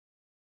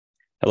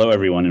Hello,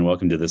 everyone, and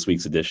welcome to this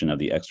week's edition of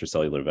the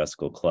Extracellular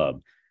Vesicle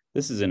Club.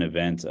 This is an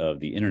event of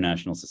the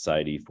International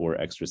Society for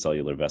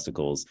Extracellular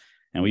Vesicles,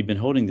 and we've been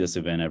holding this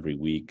event every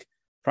week,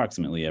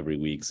 approximately every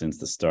week since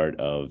the start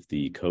of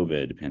the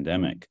COVID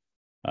pandemic.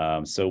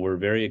 So we're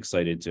very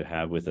excited to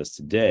have with us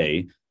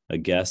today a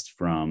guest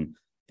from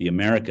the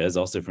Americas,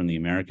 also from the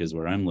Americas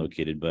where I'm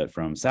located, but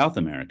from South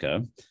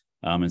America,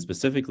 and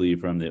specifically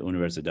from the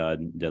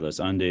Universidad de los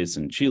Andes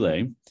in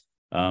Chile.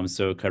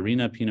 So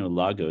Karina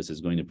Pino-Lagos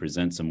is going to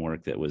present some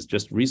work that was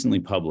just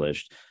recently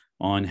published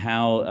on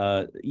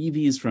how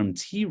EVs from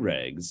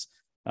Tregs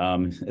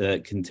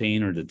that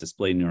contain or that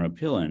display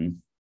neuropilin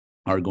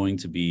are going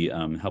to be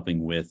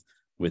helping with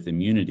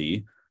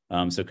immunity.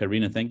 So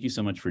Karina, thank you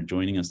so much for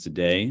joining us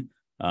today.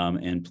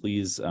 And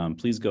please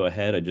go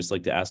ahead. I'd just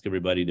like to ask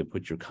everybody to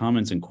put your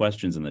comments and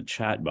questions in the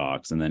chat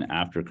box. And then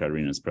after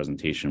Karina's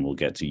presentation, we'll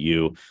get to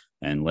you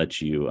and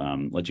let you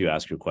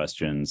ask your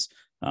questions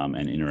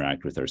and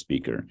interact with our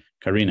speaker.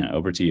 Karina,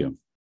 over to you.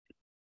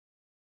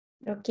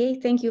 Okay,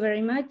 thank you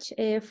very much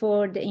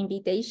for the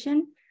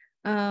invitation.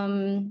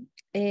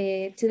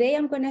 Today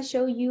I'm going to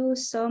show you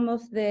some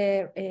of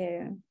the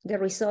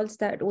results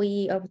that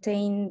we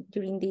obtained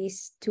during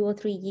these 2 or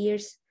 3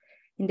 years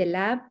in the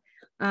lab.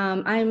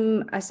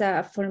 As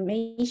a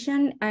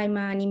formation, I'm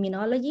an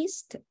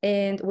immunologist,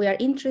 and we are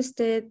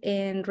interested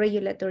in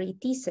regulatory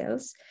T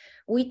cells,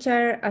 which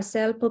are a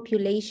cell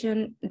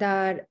population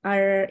that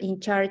are in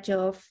charge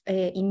of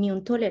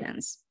immune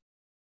tolerance.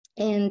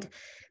 And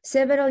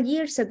several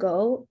years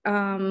ago,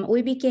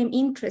 we became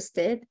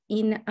interested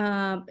in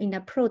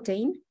a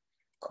protein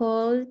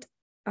called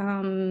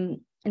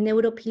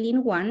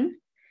Neuropilin-1.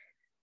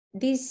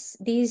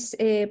 This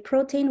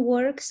protein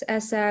works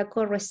as a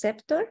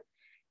co-receptor,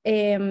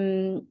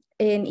 and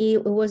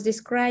it was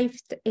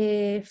described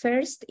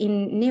first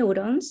in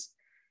neurons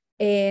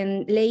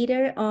and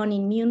later on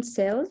immune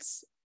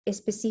cells,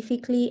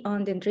 specifically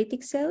on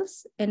dendritic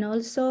cells and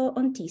also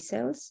on T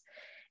cells.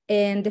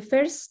 And the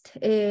first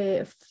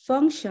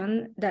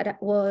function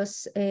that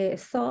was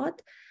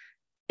thought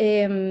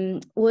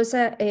was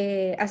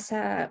a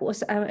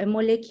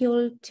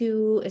molecule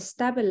to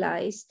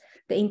stabilize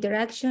the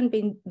interaction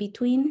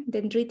between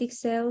dendritic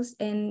cells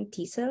and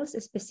T cells,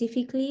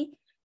 specifically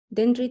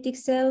dendritic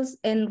cells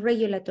and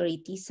regulatory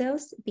T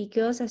cells,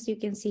 because as you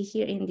can see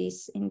here in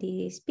this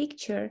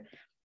picture,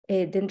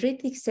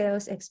 dendritic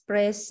cells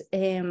express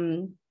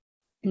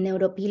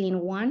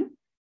Neuropilin-1,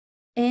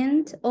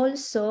 and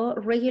also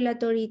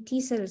regulatory T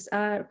cells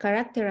are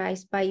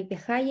characterized by the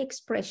high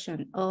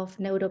expression of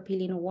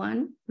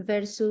Neuropilin-1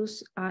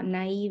 versus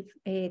naive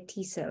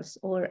T cells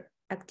or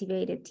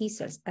activated T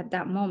cells at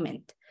that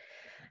moment.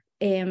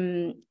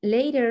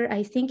 Later,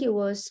 I think it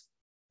was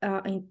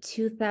in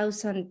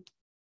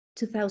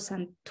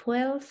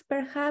 2012,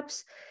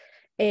 perhaps,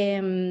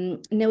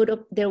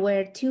 there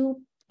were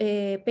 2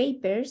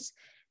 papers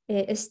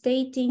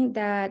stating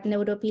that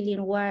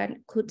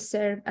Neuropilin-1 could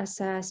serve as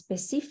a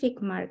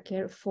specific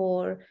marker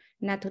for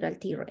natural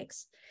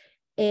Tregs.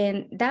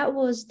 And that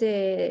was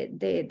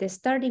the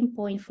starting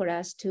point for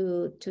us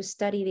to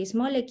study this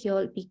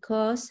molecule,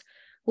 because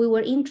we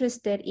were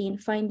interested in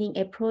finding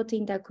a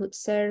protein that could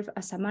serve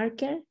as a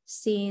marker,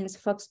 since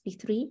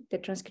Foxp3, the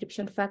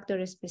transcription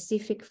factor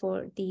specific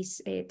for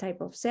this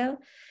type of cell,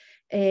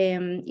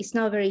 is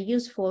not very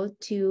useful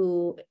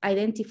to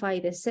identify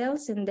the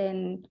cells and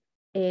then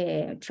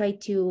try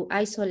to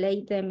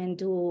isolate them and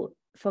do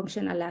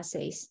functional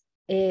assays.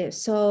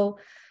 So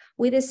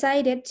we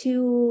decided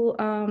to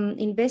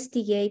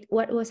investigate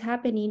what was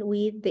happening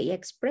with the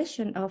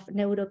expression of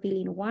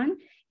Neuropilin-1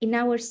 in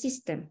our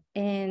system.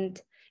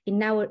 And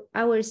in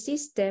our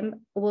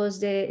system was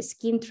the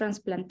skin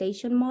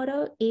transplantation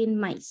model in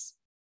mice.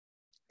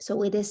 So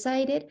we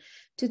decided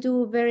to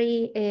do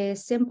very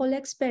simple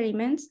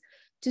experiments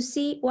to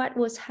see what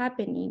was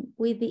happening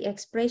with the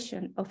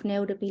expression of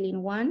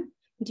Neuropilin-1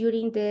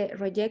 during the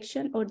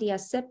rejection or the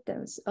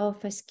acceptance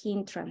of a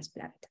skin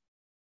transplant.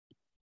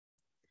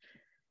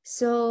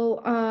 So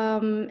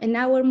in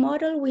our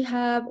model, we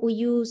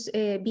use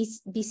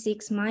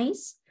B6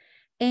 mice,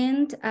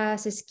 and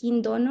as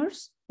skin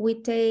donors, we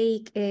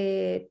take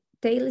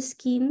tail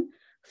skin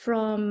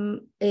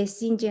from a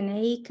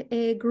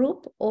syngeneic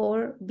group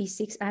or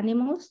B6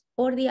 animals,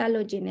 or the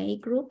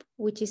allogeneic group,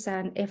 which is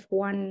an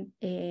F1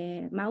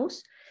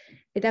 mouse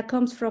that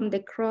comes from the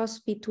cross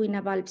between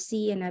a valve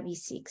C and a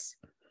B6.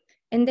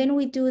 And then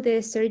we do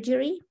the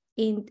surgery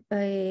on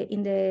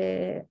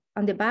the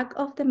back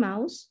of the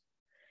mouse,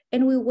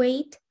 and we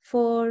wait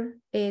for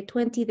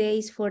 20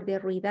 days for the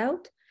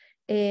readout.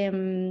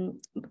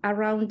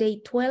 Around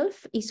day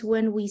 12 is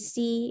when we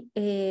see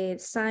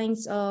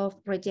signs of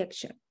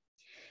rejection.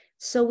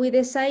 So we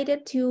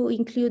decided to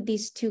include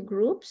these 2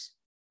 groups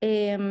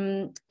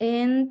and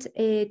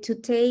to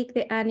take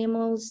the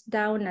animals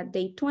down at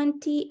day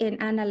 20 and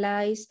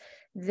analyze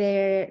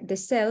the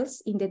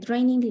cells in the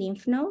draining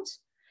lymph nodes,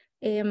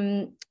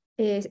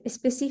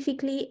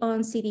 specifically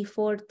on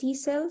CD4 T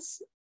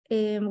cells.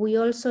 We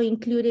also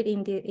included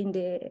in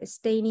the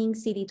staining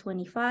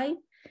CD25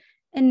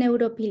 and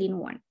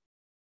Neuropilin-1.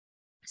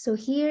 So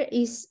here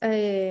is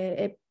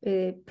a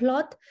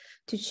plot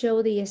to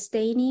show the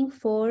staining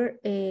for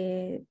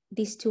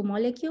these two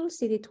molecules,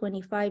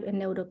 CD25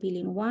 and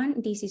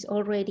Neuropilin-1. This is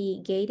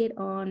already gated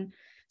on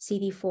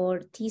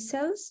CD4 T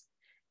cells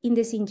in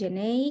the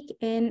syngeneic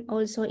and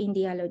also in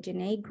the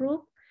allogeneic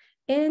group.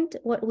 And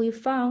what we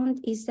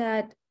found is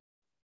that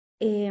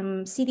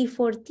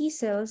CD4 T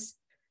cells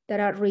that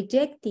are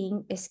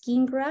rejecting a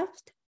skin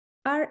graft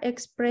are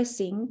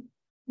expressing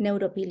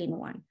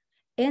Neuropilin-1.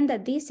 And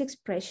that this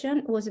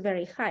expression was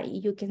very high.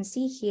 You can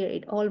see here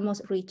it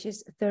almost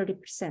reaches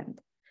 30%.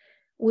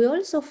 We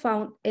also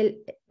found a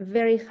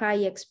very high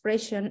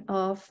expression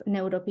of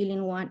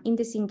Neuropilin-1 in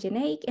the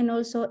syngeneic and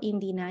also in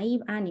the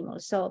naive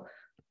animals. So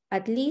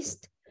at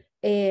least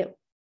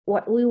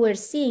what we were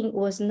seeing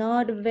was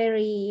not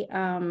very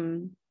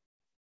in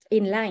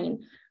line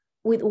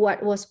with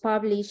what was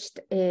published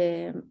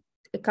a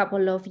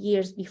couple of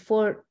years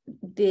before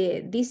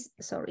this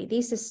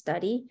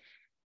study,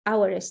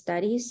 our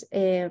studies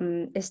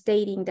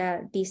stating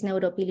that this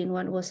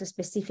Neuropilin-1 was a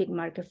specific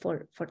marker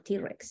for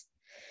Tregs.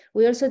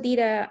 We also did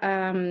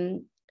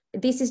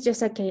this is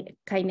just a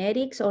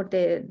kinetics or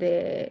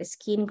the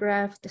skin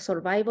graft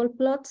survival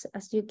plots,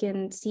 as you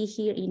can see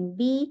here in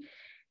B.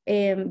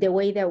 The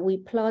way that we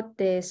plot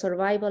the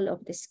survival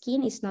of the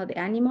skin is not the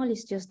animal,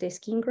 it's just the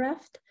skin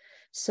graft.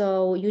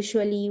 So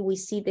usually we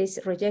see this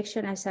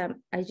rejection, as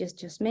I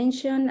just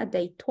mentioned, at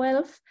day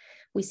 12.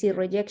 We see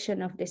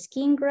rejection of the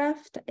skin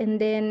graft,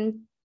 and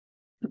then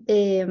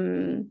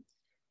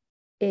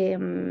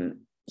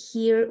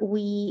here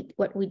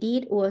what we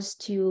did was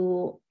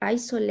to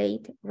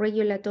isolate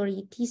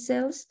regulatory T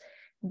cells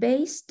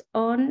based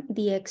on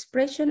the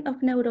expression of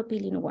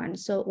Neuropilin-1.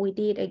 So we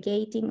did a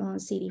gating on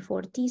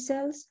CD4 T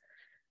cells.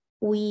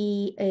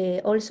 We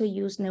also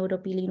used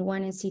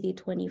Neuropilin-1 and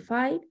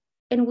CD25,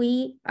 and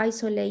we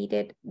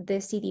isolated the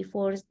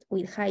CD4s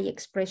with high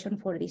expression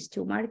for these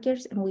two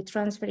markers, and we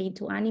transferred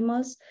into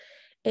animals.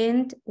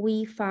 And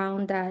we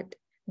found that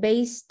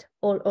based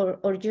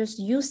or just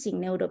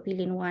using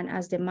Neuropilin-1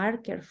 as the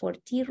marker for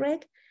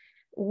Treg,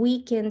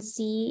 we can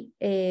see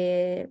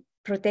a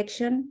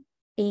protection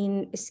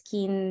in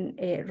skin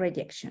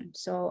rejection.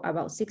 So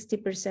about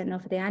 60%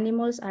 of the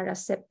animals are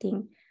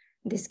accepting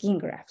the skin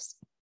grafts.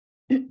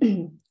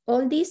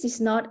 All this is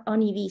not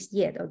on EVs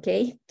yet,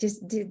 okay? This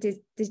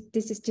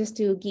is just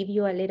to give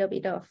you a little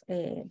bit of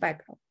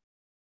background.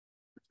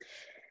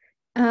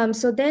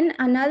 So then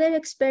another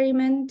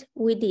experiment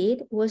we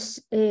did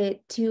was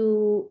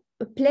to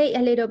play a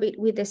little bit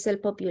with the cell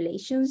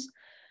populations.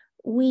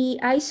 We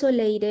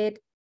isolated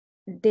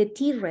the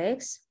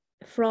Tregs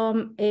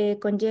from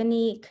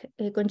congenically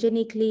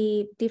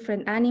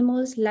different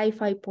animals, live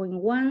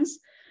 5.1s,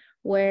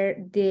 where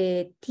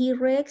the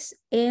Tregs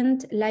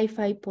and live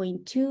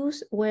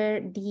 5.2s were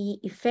the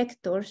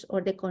effectors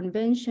or the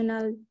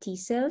conventional T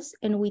cells,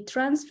 and we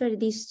transferred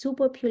these two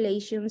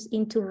populations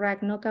into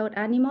rag knockout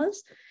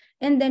animals,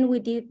 and then we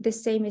did the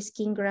same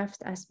skin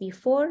graft as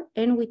before,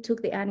 and we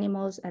took the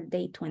animals at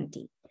day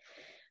 20.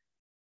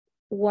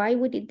 Why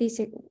we did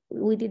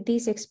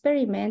this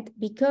experiment?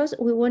 Because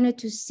we wanted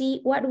to see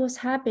what was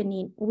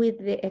happening with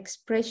the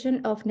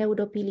expression of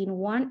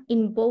Neuropilin-1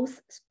 in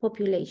both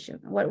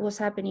populations. What was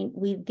happening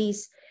with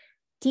these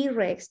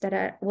Tregs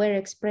that were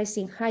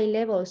expressing high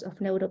levels of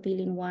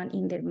Neuropilin-1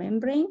 in their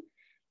membrane,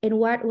 and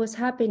what was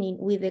happening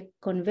with the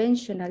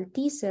conventional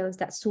T cells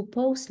that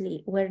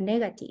supposedly were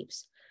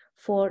negatives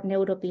for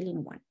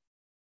Neuropilin-1.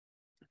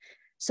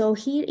 So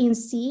here in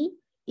C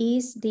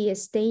is the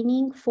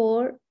staining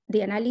for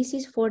the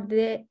analysis for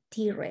the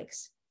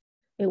Tregs.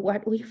 And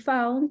what we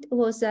found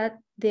was that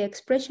the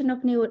expression of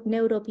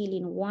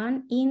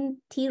Neuropilin-1 in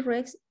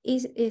Tregs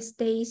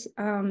stays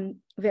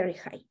very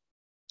high,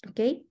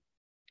 okay?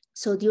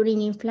 So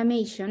during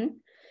inflammation,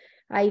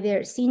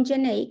 either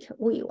syngeneic,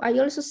 I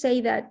also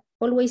say that,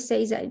 always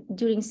say that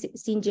during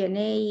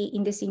syngeneic,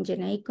 in the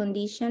syngeneic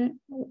condition,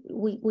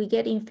 we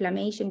get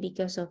inflammation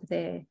because of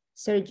the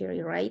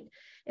surgery, right?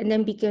 And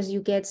then because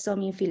you get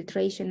some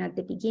infiltration at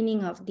the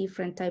beginning of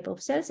different type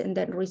of cells and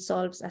then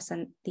resolves as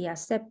the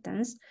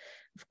acceptance.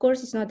 Of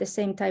course, it's not the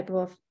same type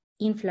of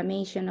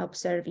inflammation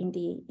observed in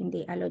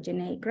the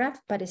allogeneic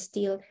graft, but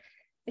still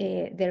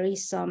there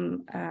is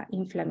some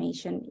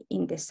inflammation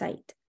in the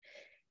site.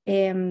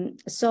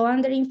 So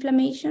under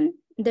inflammation,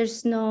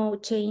 there's no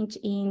change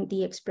in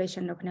the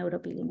expression of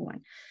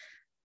Neuropilin-1.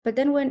 But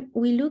then when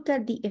we look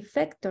at the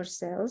effector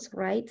cells,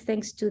 right,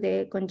 thanks to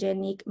the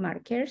congenic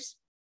markers,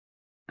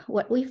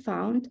 what we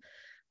found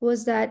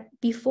was that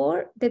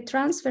before the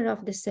transfer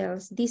of the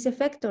cells, these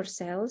effector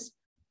cells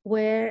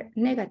were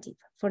negative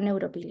for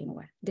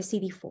Neuropilin-1, the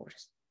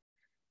CD4s.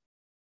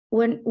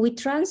 When we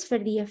transfer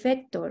the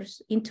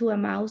effectors into a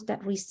mouse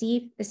that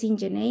received a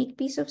syngeneic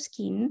piece of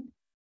skin,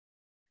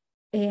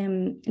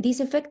 these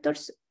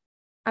effectors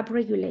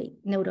upregulate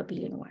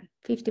Neuropilin-1,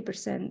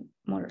 50%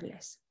 more or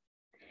less.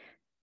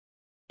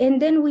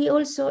 And then we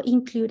also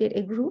included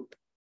a group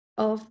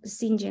of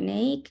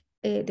syngeneic,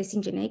 the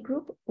syngeneic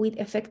group with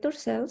effector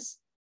cells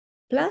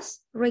plus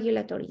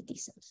regulatory T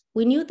cells.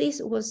 We knew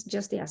this was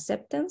just the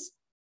acceptance,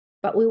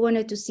 but we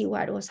wanted to see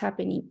what was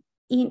happening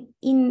in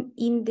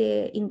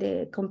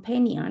the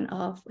companion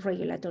of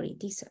regulatory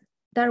T cells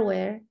that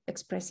were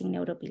expressing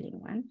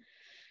Neuropilin-1.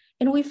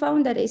 And we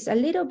found that it's a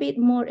little bit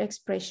more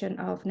expression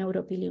of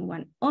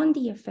Neuropilin-1 on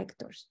the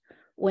effectors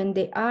when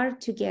they are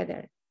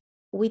together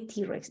with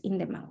Tregs in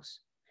the mouse.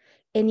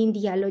 And in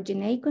the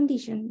allogeneic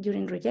condition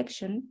during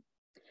rejection,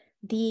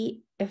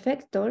 the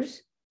effectors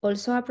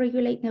also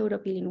upregulate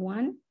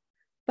Neuropilin-1,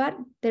 but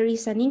there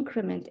is an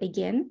increment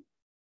again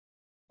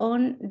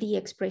on the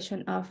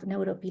expression of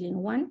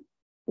Neuropilin-1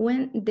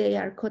 when they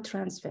are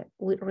co-transferred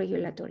with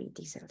regulatory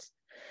T cells.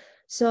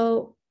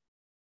 So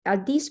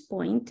at this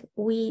point,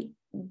 we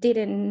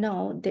didn't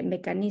know the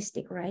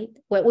mechanistic, right?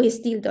 Well, we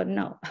still don't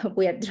know.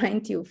 We are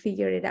trying to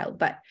figure it out.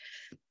 But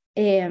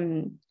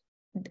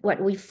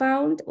what we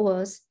found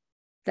was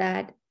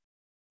that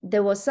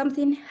there was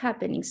something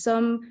happening,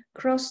 some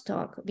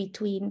crosstalk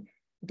between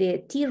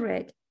the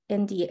Treg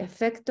and the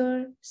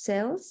effector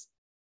cells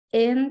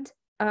and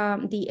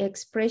the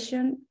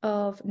expression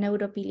of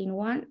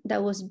Neuropilin-1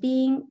 that was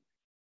being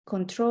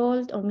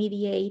controlled or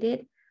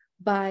mediated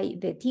by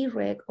the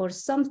Treg or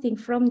something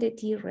from the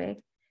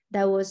Treg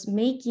that was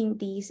making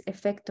these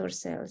effector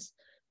cells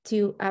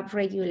to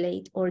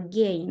upregulate or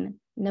gain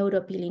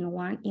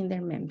Neuropilin-1 in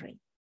their membrane.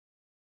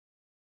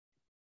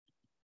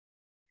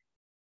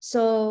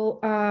 So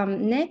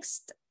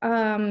next,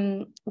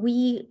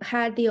 we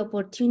had the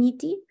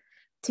opportunity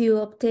to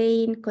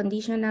obtain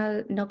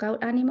conditional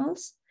knockout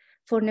animals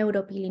for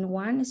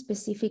Neuropilin-1,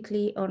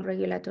 specifically on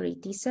regulatory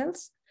T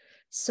cells.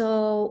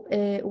 So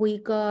we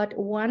got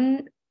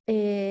one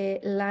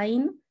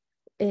line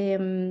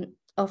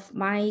of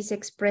mice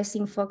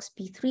expressing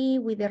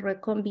Foxp3 with a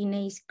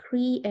recombinase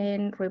CRE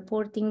and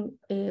reporting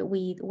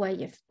with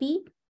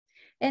YFP,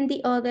 and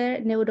the other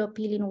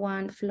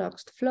Neuropilin-1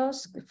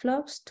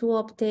 flux to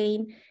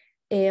obtain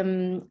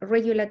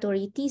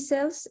regulatory T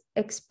cells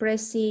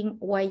expressing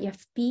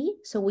YFP,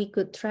 so we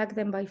could track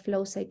them by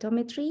flow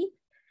cytometry,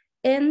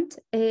 and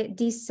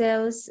these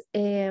cells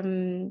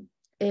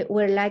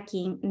were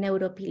lacking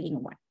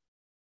Neuropilin-1.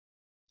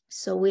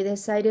 So we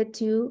decided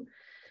to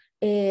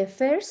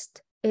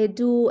first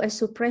do a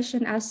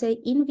suppression assay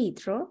in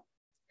vitro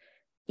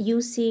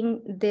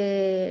using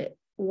the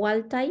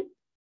wild type.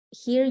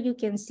 Here you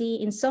can see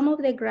in some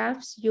of the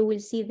graphs, you will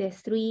see the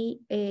three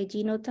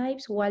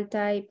genotypes, wild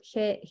type,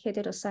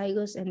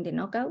 heterozygous, and the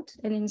knockout,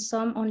 and in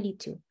some only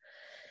two.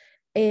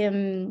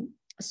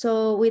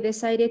 So we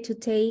decided to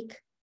take,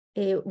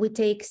 we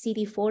take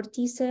CD4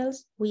 T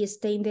cells, we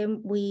stain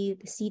them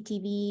with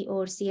CTV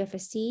or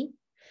CFSC,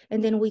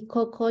 and then we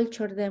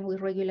co-culture them with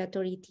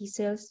regulatory T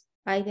cells,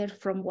 either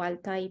from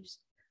wild types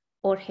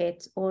or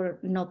het or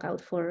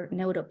knockout for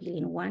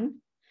Neuropilin-1.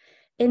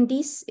 And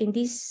in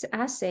this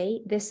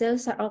assay, the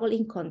cells are all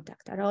in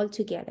contact, are all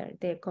together,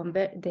 the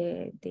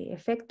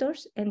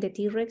effectors and the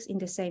Tregs in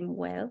the same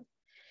well.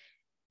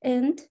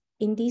 And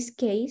in this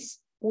case,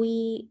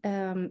 we,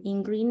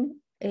 in green,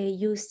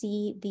 you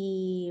see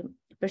the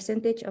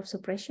percentage of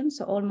suppression,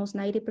 so almost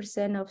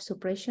 90% of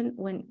suppression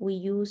when we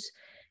use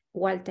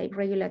wild-type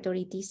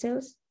regulatory T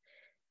cells.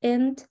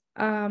 And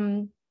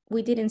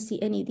we didn't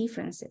see any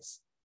differences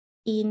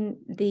in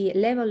the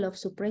level of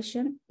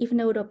suppression if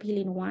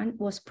Neuropilin-1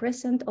 was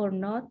present or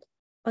not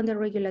on the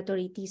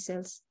regulatory T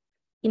cells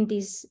in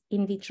this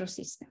in vitro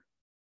system.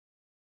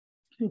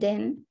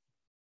 Then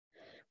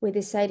we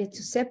decided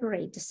to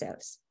separate the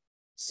cells.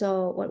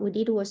 So what we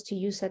did was to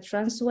use a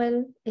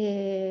transwell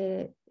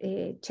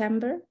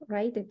chamber,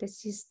 right? The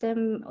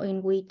system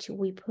in which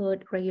we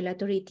put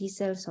regulatory T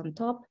cells on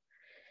top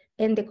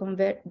and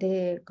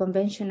the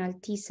conventional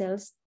T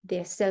cells,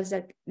 the cells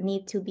that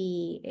need to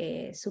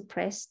be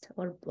suppressed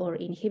or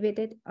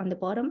inhibited on the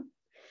bottom.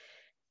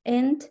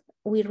 And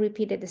we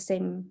repeated the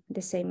same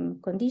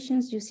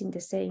conditions using the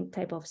same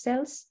type of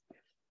cells.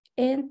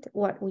 And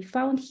what we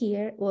found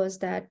here was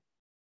that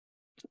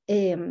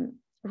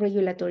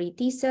regulatory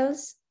T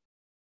cells,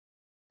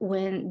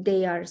 when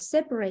they are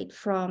separate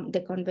from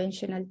the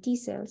conventional T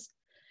cells,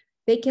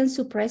 they can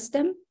suppress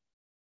them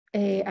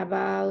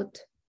about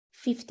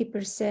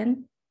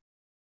 50%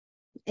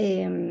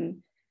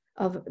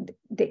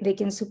 they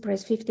can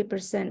suppress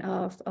 50%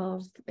 of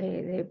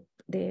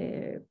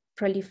the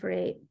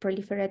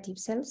proliferative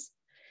cells.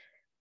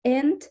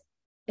 And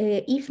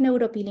if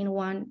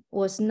Neuropilin-1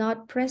 was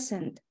not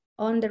present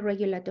on the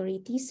regulatory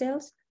T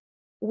cells,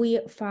 we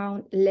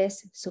found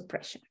less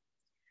suppression.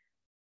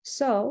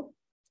 So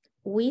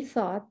we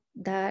thought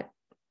that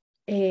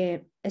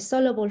a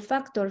soluble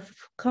factor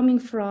coming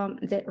from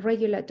the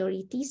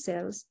regulatory T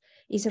cells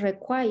is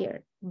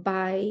required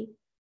by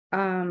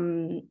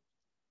the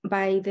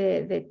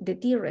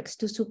Tregs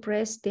to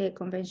suppress the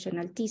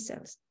conventional T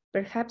cells.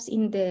 Perhaps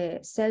in the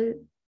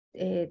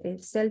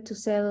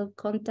cell-to-cell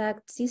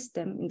contact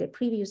system in the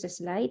previous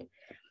slide,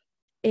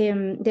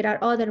 there are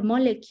other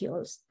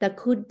molecules that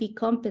could be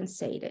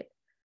compensating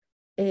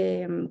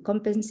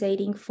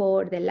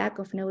for the lack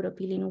of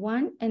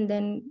Neuropilin-1, and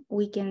then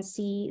we can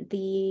see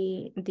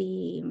the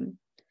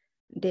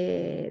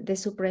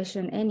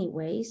suppression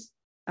anyways.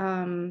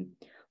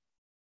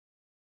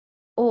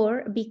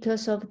 or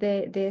because of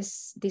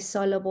this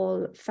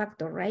dissoluble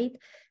factor, right?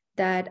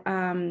 That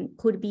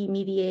could be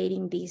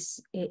mediating this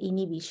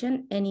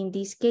inhibition. And in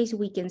this case,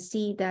 we can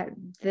see that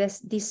this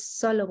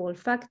dissoluble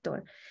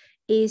factor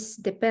is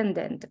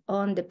dependent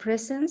on the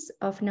presence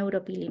of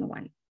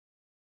Neuropilin-1.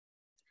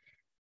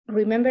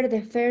 Remember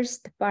the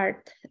first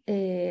part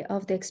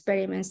of the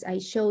experiments I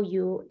showed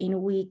you,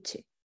 in which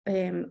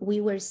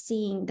we were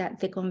seeing that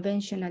the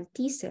conventional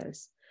T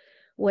cells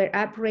were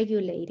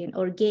upregulating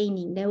or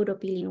gaining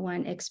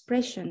Neuropilin-1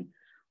 expression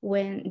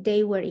when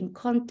they were in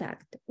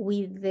contact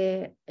with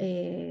the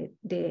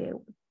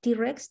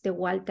Tregs, the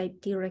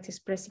wild-type Tregs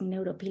expressing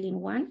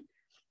Neuropilin-1.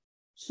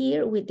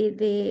 Here we did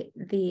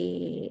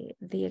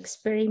the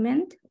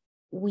experiment.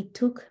 We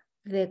took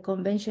the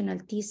conventional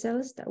T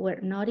cells that were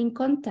not in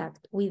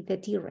contact with the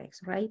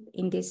Tregs, right,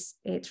 in this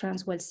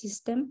transwell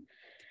system.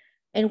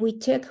 And we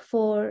checked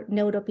for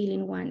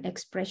Neuropilin-1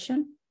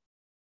 expression.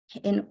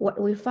 And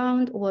what we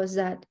found was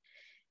that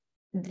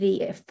the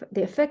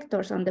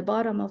effectors on the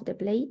bottom of the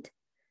plate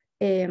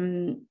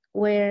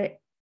were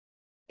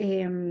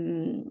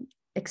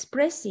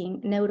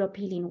expressing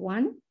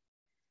Neuropilin-1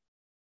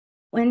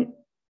 when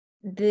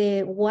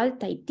the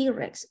wild-type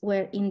Tregs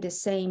were in the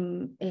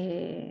same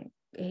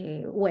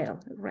well,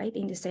 right,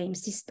 in the same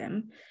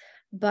system,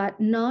 but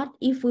not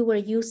if we were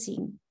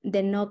using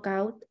the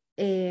knockout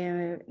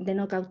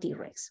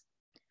Tregs.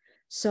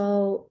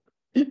 So,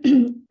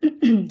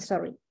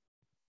 sorry.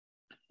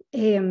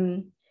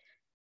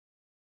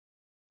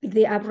 The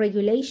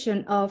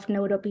upregulation of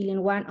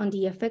Neuropilin-1 on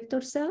the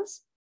effector cells,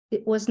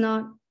 it was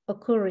not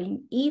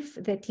occurring if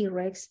the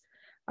Tregs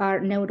are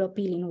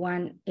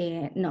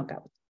Neuropilin-1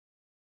 knockout.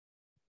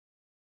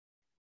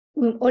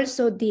 We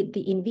also did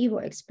the in vivo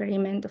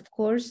experiment, of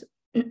course,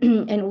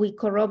 and we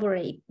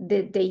corroborate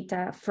the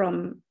data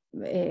from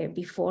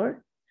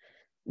before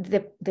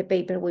the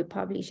paper we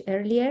published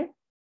earlier.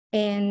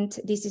 And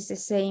this is the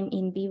same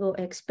in vivo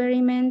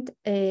experiment.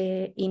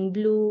 In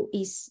blue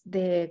is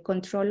the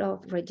control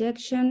of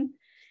rejection.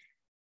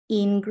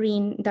 In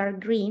green, dark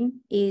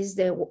green, is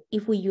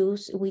if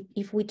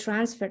we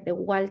transfer the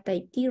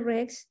wild-type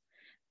Tregs,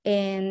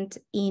 and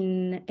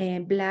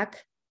in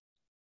black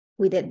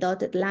with a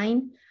dotted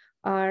line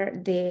are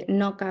the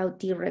knockout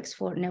Tregs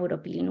for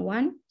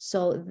Neuropilin-1.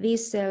 So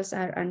these cells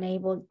are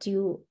unable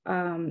to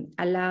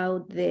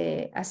allow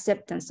the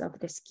acceptance of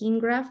the skin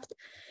graft.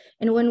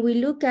 And when we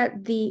look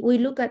at the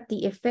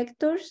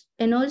effectors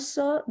and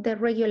also the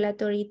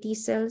regulatory T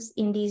cells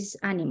in these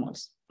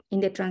animals, in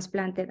the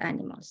transplanted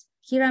animals.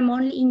 Here I'm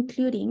only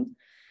including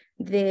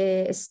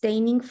the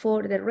staining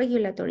for the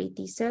regulatory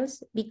T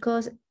cells,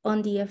 because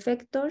on the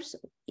effectors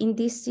in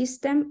this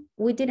system,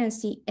 we didn't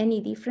see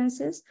any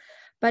differences.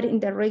 But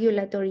in the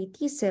regulatory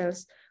T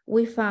cells,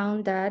 we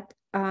found that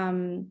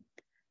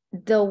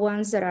the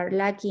ones that are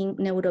lacking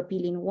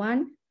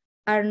Neuropilin-1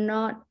 are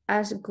not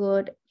as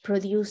good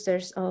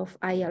producers of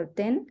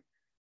IL-10,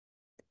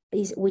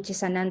 which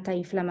is an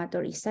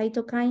anti-inflammatory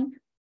cytokine,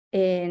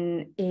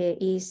 and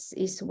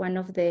is one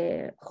of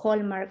the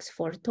hallmarks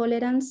for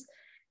tolerance.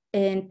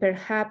 And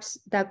perhaps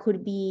that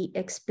could be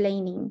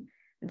explaining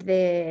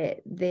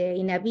the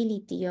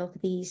inability of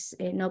these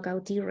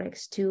knockout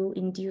Tregs to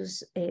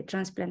induce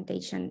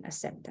transplantation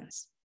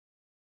acceptance.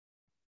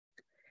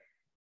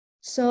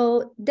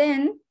 So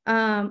then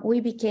we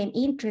became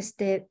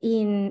interested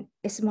in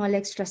small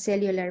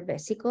extracellular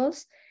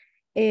vesicles,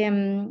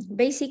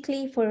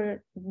 basically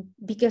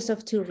because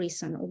of two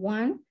reasons.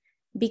 One,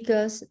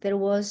 because there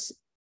was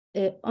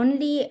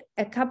only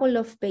a couple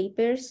of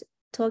papers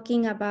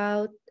talking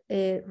about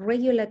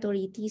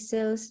regulatory T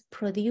cells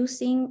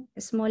producing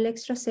small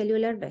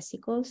extracellular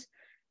vesicles,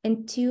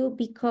 and two,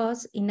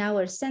 because in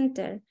our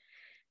center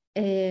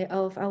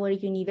of our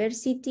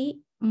university,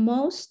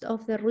 most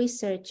of the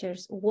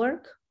researchers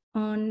work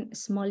on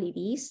small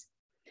EVs,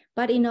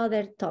 but in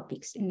other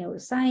topics, in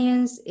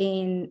neuroscience,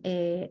 and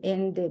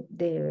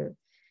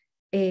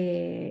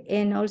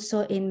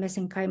also in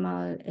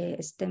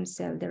mesenchymal stem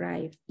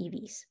cell-derived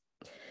EVs.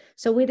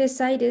 So we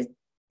decided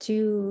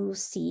to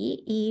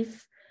see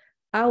if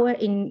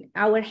in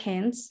our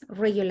hands,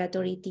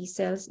 regulatory T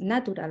cells,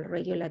 natural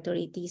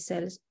regulatory T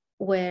cells,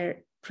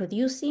 were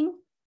producing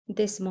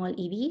the small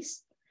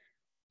EVs,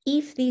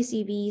 if these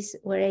EVs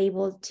were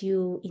able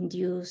to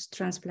induce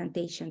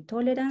transplantation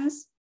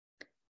tolerance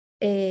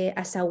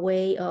as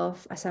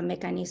a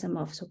mechanism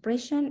of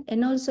suppression,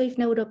 and also if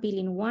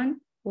Neuropilin-1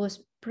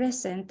 was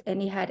present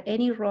and it had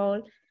any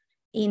role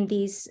in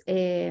this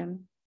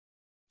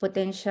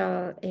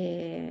potential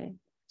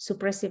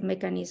suppressive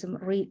mechanism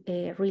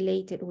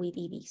related with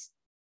EVs.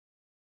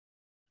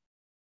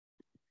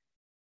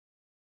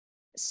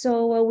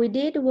 So what we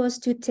did was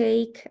to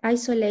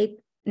isolate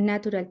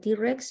natural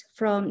Tregs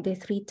from the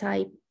 3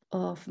 types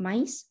of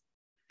mice.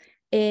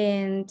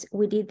 And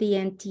we did the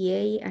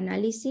NTA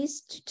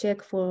analysis to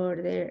check for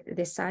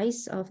the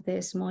size of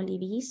the small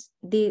EVs.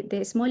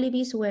 The small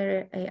EVs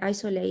were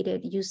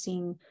isolated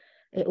using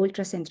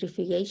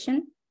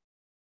ultracentrifugation.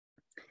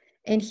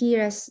 And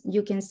here, as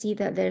you can see,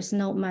 that there's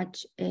not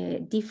much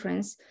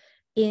difference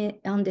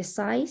on the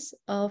size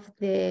of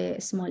the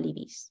small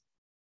EVs.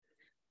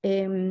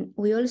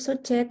 We also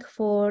check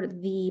for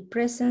the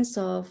presence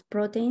of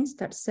proteins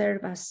that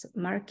serve as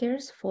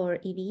markers for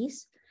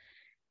EVs.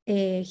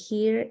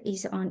 Here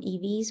is on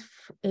EVs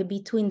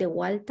between the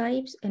wild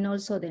types and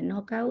also the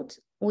knockout.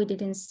 We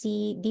didn't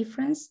see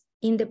difference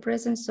in the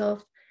presence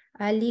of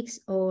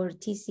ALIX or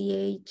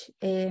TSG,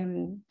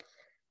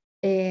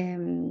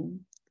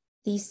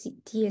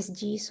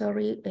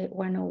 sorry,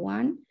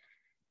 101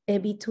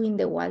 between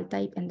the wild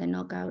type and the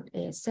knockout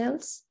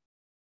cells.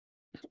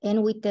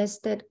 And we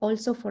tested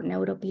also for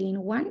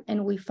Neuropilin-1,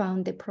 and we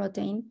found the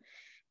protein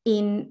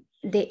in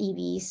the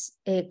EVs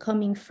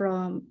coming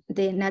from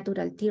the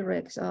natural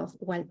Tregs of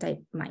wild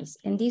type mice.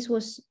 And this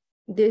was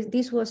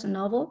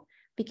novel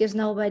because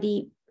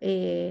nobody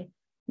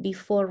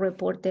before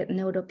reported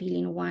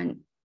Neuropilin-1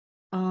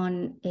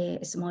 on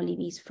small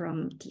EVs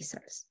from T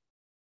cells.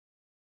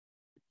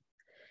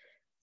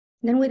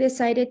 Then we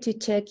decided to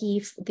check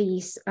if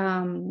these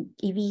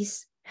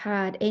EVs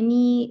had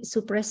any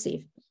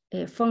suppressive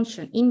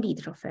function in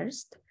vitro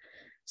first.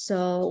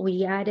 So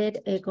we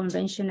added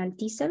conventional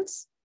T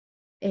cells,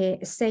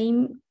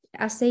 same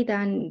assay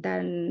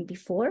than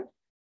before.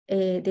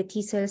 The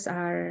T cells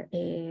are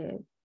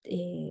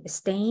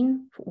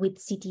stained with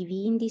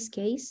CTV in this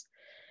case,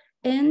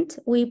 and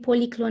we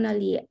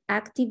polyclonally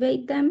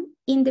activate them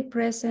in the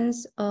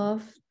presence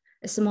of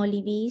small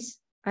EVs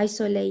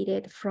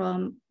isolated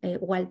from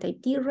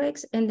wild-type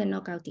Tregs and the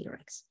knockout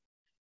Tregs.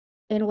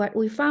 And what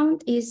we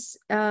found is,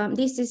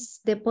 this is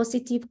the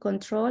positive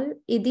control.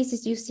 This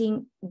is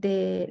using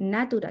the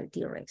natural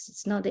Tregs.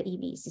 It's not the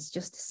EVs, it's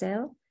just the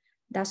cell.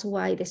 That's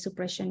why the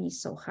suppression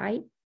is so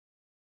high.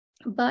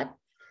 But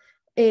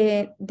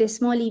the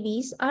small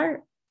EVs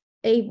are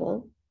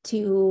able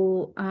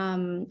to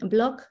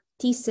block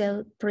T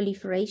cell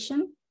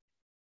proliferation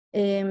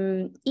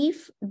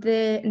if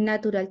the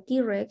natural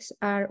Tregs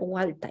are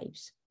wild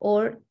types,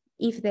 or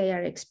if they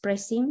are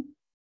expressing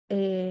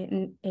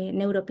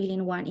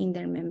Neuropilin-1 in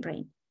their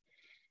membrane.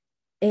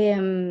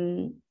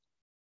 And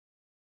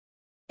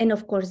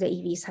of course, the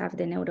EVs have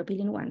the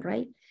Neuropilin-1,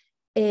 right?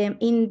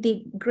 In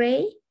the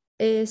gray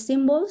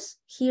symbols,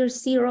 here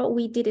 0,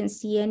 we didn't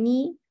see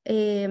any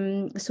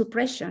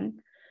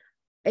suppression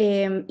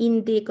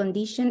in the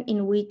condition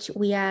in which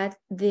we add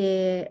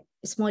the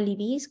small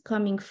EVs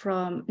coming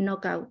from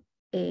knockout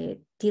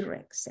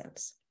Treg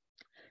cells.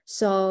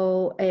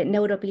 So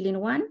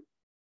Neuropilin-1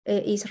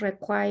 is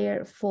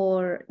required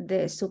for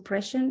the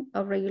suppression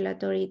of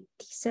regulatory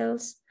T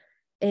cells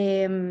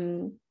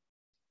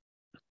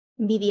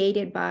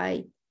mediated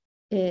by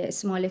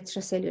small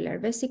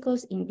extracellular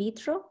vesicles in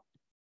vitro.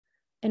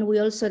 And we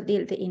also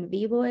did the in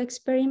vivo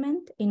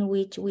experiment in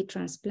which we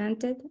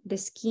transplanted the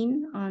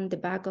skin on the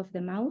back of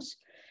the mouse,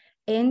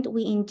 and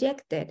we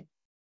injected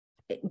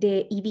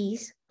the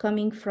EVs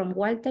coming from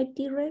wild-type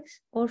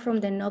Tregs or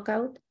from the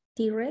knockout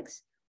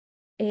Tregs.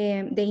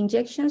 The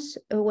injections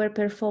were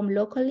performed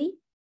locally.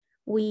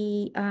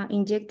 We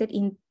injected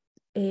in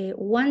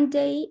 1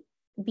 day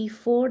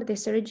before the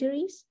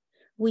surgeries.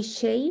 We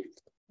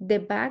shaved the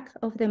back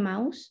of the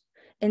mouse,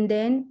 and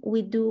then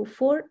we do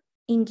 4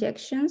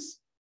 injections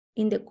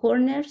in the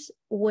corners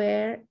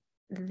where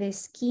the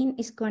skin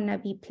is gonna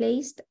be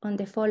placed on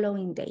the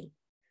following day.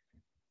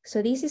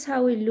 So this is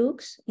how it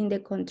looks in the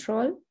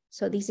control.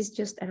 So this is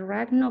just a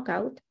rag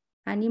knockout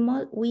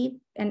animal with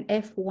an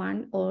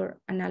F1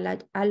 or an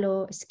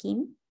allo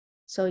skin.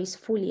 So it's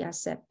fully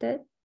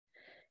accepted.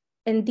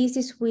 And this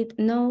is with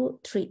no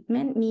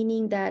treatment,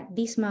 meaning that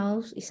this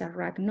mouse is a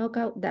rag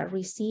knockout that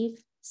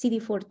received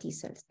CD4 T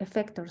cells,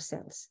 effector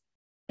cells,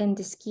 and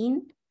the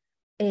skin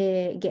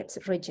gets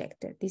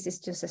rejected. This is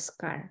just a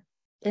scar.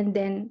 And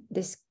then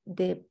this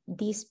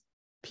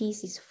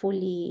piece is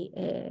fully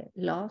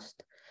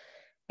lost.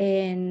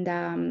 And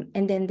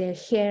then the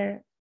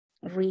hair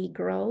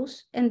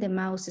regrows and the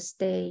mouse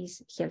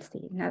stays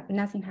healthy.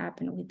 Nothing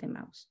happened with the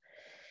mouse.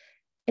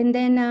 And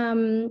then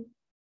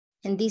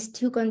in these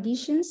 2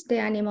 conditions, the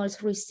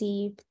animals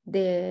received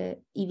the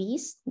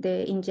EVs,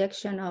 the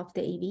injection of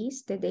the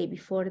EVs the day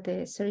before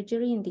the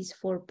surgery in these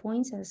 4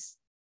 points, as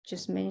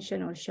just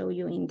mentioned or show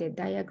you in the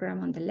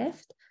diagram on the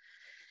left.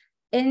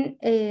 And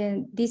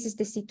this is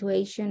the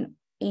situation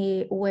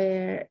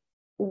where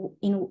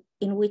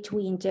in which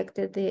we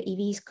injected the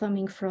EVs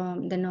coming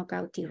from the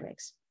knockout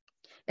Tregs.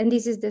 And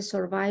this is the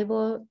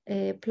survival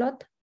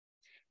plot,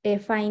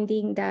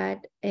 finding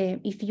that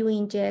if you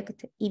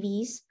inject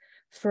EVs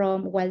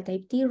from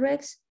wild-type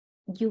Tregs,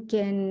 you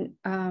can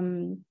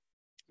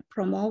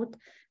promote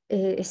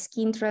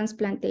skin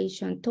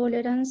transplantation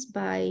tolerance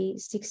by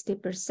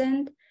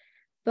 60%.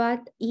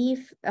 But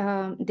if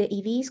the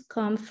EVs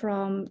come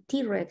from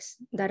Tregs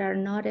that are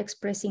not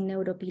expressing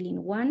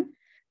Neuropilin-1,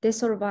 the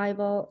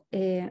survival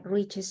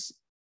reaches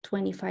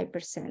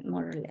 25%,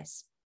 more or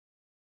less.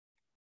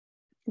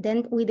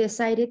 Then we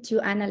decided to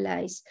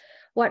analyze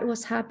what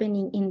was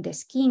happening in the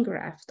skin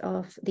graft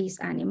of these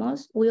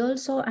animals. We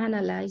also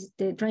analyzed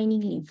the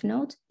draining lymph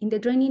nodes. In the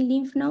draining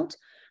lymph nodes,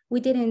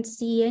 we didn't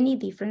see any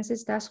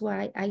differences. That's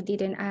why I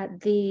didn't add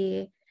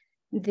the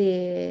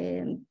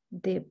the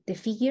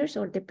figures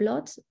or the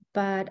plots,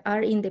 but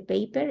are in the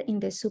paper in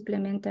the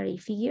supplementary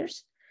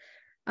figures.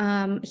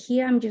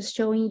 Here I'm just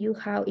showing you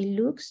how it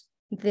looks,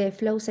 the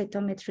flow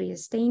cytometry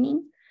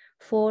staining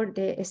for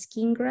the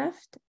skin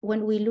graft.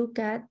 When we look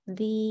at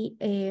the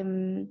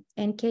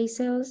NK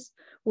cells,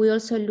 we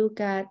also look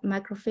at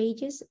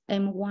macrophages,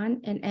 M1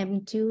 and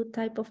M2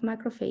 type of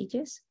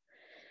macrophages.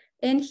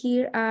 And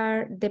here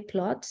are the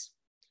plots.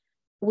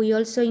 We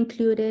also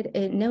included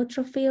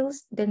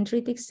neutrophils,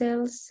 dendritic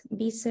cells,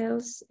 B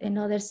cells, and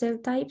other cell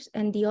types.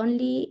 And the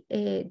only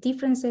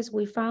differences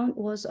we found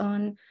was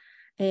on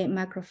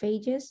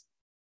macrophages.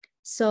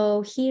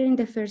 So here in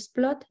the first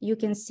plot, you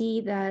can see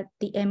that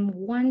the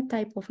M1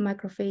 type of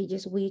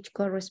macrophages, which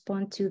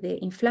correspond to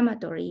the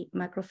inflammatory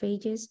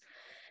macrophages,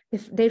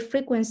 their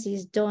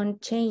frequencies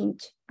don't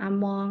change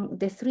among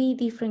the three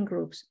different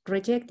groups: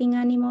 rejecting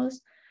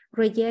animals,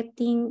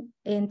 rejecting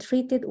and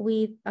treated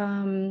with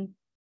the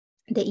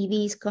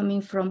EVs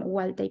coming from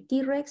wild-type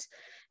Tregs,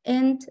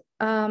 and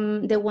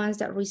the ones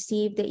that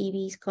receive the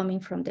EVs coming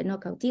from the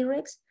knockout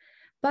Tregs.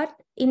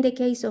 But in the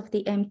case of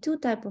the M2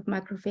 type of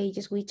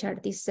macrophages, which are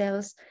these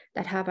cells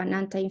that have an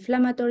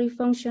anti-inflammatory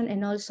function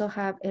and also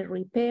have a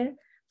repair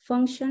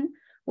function,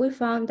 we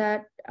found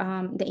that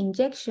the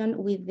injection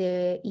with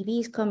the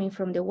EVs coming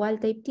from the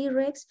wild-type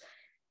Tregs,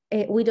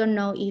 we don't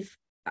know if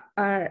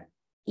are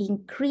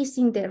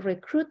increasing the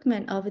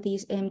recruitment of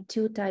these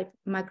M2 type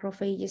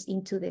macrophages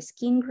into the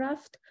skin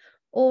graft,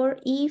 or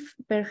if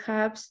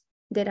perhaps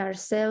there are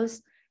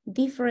cells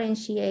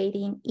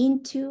differentiating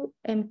into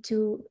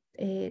M2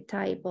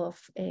 type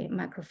of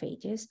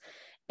macrophages,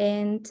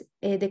 and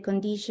the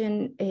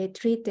condition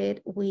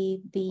treated with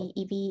the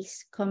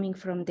EVs coming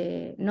from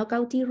the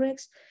knockout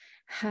Tregs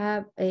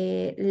have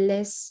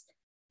less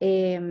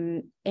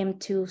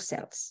M2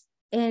 cells.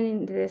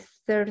 And the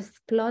third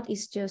plot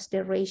is just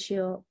the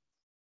ratio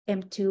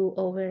M2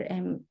 over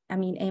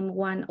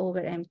M1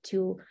 over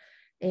M2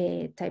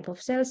 type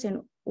of cells,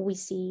 and we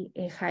see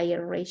a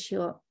higher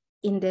ratio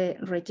in the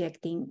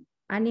rejecting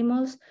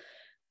animals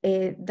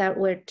that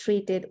were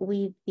treated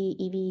with the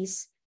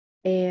EVs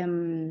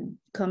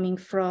coming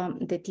from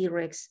the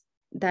Tregs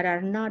that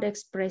are not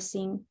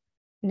expressing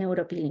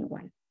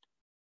Neuropilin-1.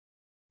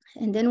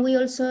 And then we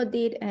also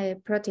did a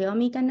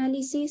proteomic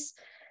analysis,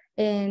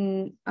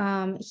 and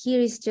here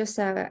is just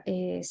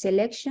a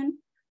selection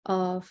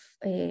of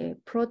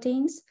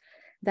proteins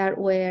that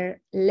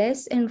were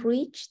less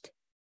enriched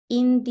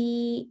in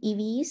the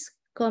EVs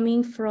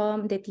coming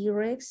from the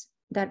Tregs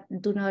that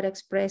do not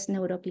express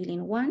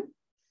Neuropilin-1.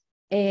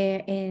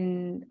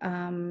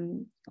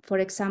 For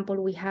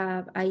example, we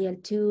have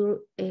IL-2,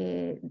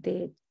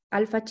 the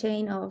alpha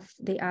chain of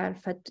the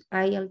alpha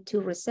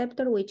IL-2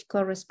 receptor, which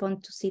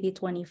correspond to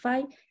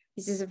CD25.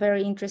 This is a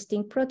very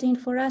interesting protein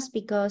for us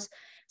because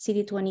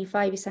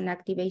CD25 is an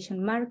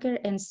activation marker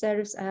and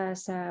serves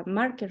as a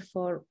marker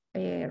for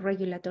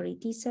regulatory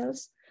T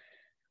cells.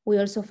 We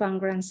also found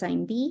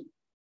granzyme B,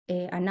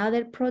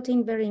 another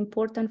protein very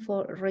important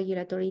for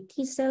regulatory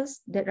T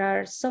cells. There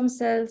are some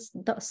cells,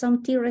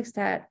 some Tregs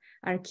that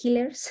are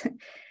killers,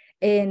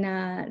 and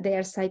they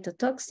are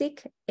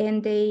cytotoxic,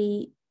 and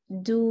they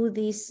do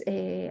this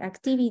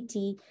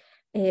activity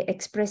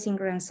expressing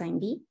granzyme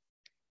B.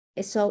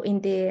 So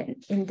in the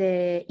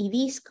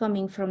EVs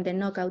coming from the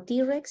knockout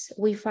Tregs,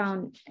 we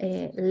found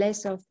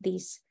less of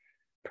this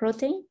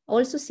protein.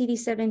 Also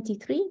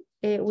CD73,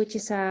 which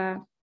is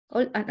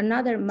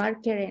another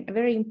marker and a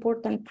very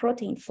important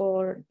protein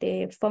for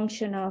the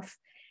function of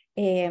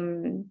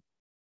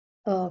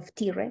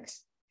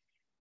Tregs.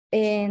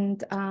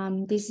 And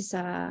this is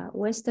a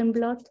Western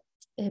blot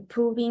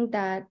proving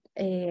that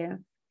there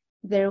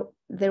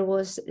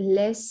was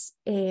less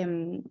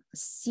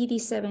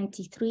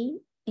CD73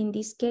 in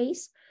this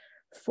case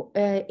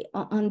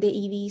on the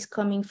EVs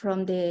coming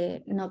from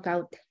the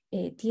knockout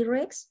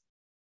Tregs.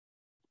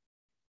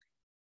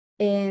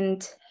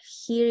 And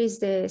here is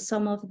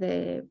some of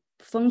the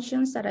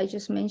functions that I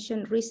just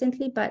mentioned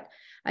recently, but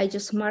I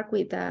just mark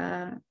with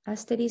the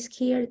asterisk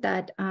here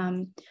that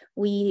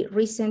we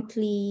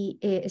recently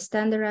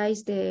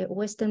standardized the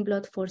Western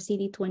blot for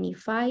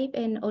CD25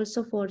 and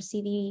also for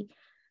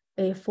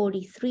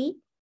CD43.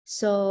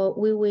 So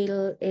we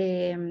will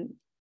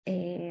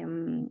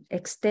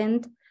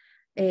extend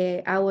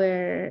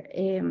our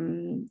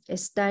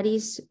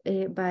studies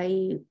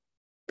by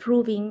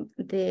proving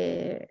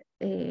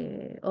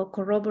or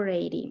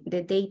corroborating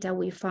the data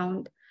we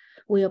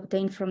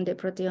obtained from the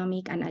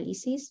proteomic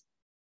analysis.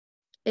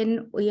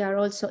 And we are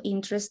also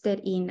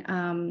interested in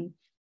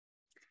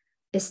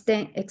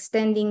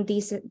extending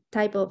this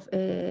type of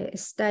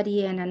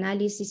study and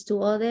analysis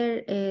to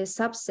other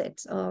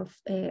subsets of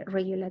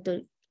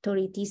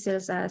regulatory T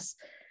cells as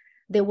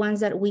the ones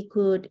that we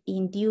could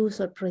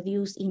induce or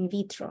produce in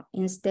vitro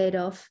instead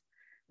of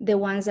the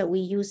ones that we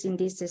use in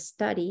this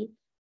study,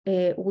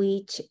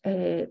 which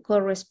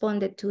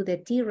corresponded to the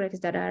Tregs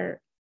that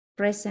are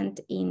present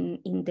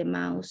in the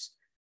mouse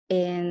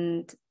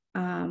and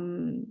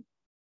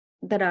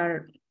that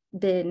are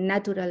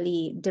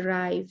naturally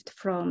derived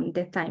from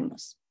the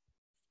thymus.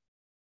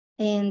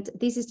 And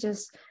this is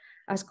just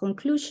as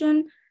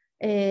conclusion,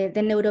 the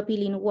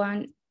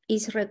Neuropilin-1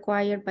 is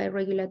required by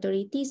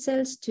regulatory T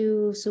cells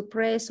to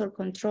suppress or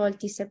control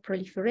T cell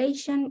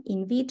proliferation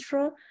in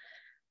vitro.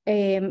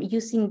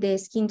 Using the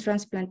skin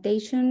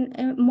transplantation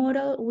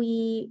model,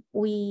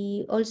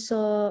 we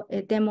also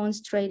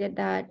demonstrated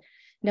that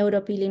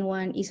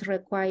Neuropilin-1 is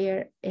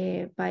required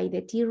by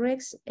the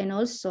Tregs, and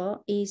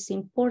also is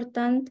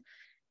important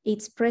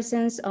its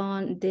presence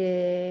on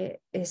the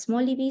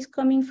small EVs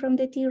coming from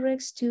the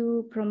Tregs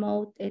to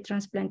promote a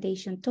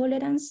transplantation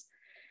tolerance.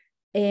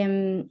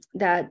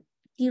 That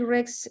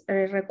Tregs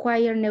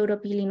require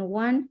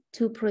Neuropilin-1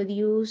 to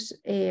produce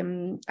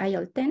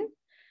IL-10,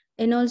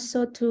 and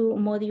also to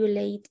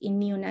modulate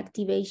immune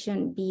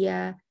activation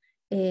via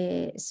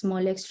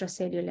small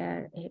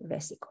extracellular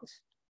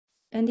vesicles.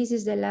 And this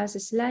is the last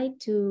slide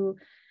to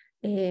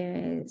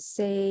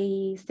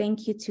say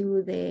thank you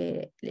to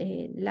the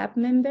lab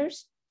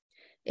members.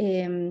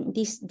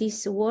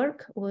 This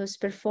work was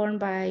performed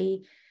by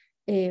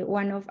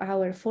one of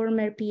our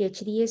former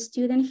PhD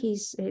students.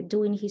 He's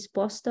doing his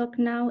postdoc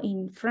now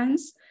in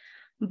France,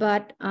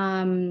 but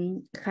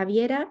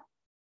Javiera,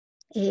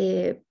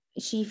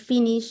 she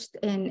finished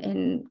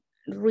and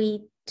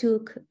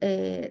retook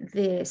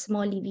the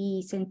small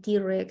EVs and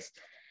Tregs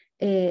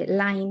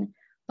line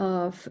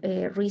of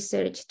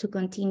research to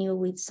continue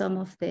with some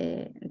of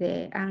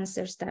the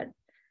answers that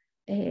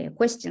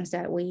questions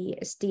that we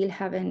still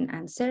haven't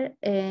answered.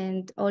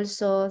 And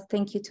also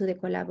thank you to the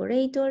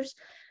collaborators,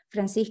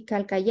 Francisca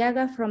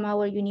Alcayaga from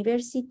our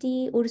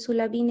university,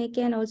 Ursula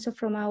Bineken also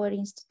from our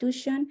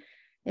institution,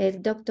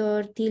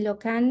 Dr. Thilo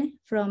Kahn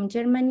from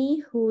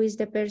Germany, who is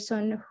the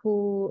person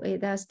who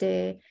does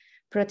the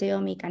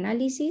proteomic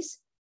analysis,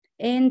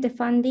 and the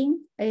funding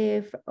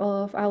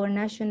of our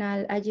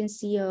National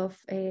Agency of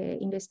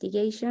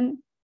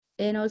Investigation,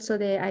 and also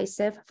the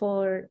ICEF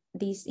for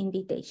this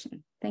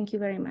invitation. Thank you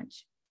very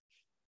much.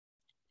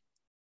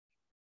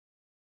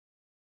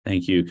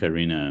 Thank you,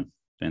 Karina.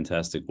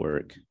 Fantastic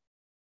work.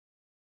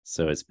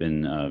 So it's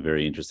been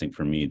very interesting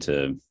for me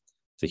to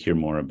hear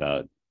more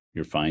about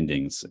your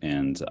findings.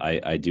 And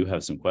I do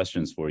have some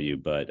questions for you,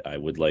 but I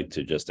would like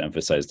to just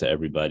emphasize to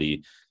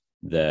everybody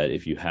that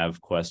if you have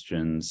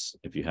questions,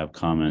 if you have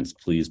comments,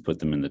 please put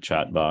them in the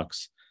chat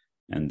box,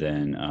 and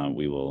then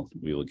we will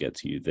get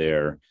to you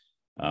there.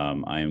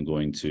 I am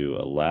going to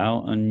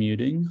allow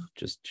unmuting,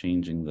 just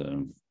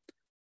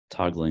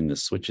toggling the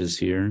switches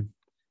here.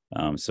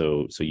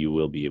 So you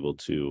will be able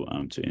to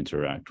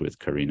interact with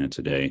Karina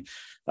today.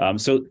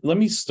 So let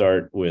me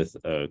start with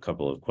a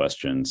couple of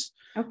questions.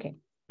 Okay.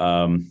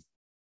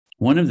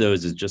 One of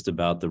those is just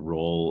about the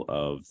role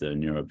of the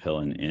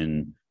neuropilin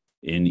in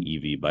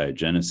EV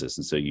biogenesis.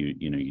 And so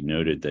you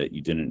noted that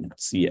you didn't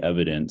see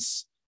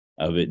evidence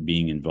of it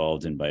being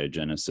involved in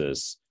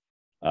biogenesis.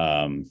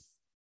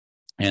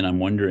 And I'm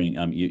wondering,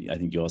 I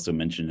think you also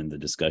mentioned in the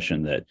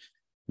discussion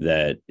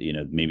that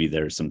maybe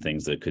there are some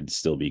things that could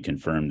still be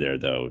confirmed there,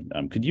 though.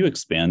 Could you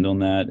expand on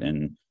that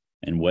and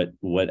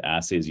what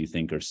assays you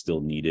think are still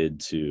needed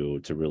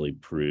to really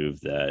prove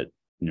that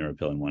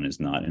Neuropilin-1 is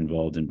not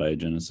involved in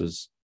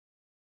biogenesis?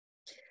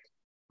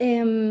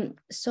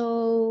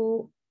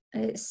 So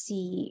let's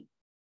see.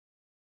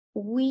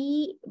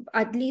 We,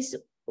 at least,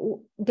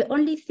 the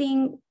only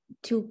thing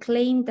to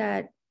claim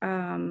that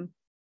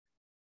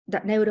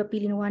that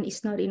Neuropilin-1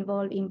 is not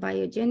involved in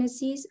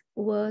biogenesis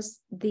was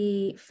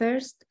the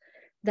first,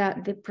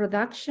 that the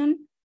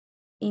production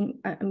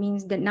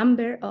means the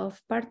number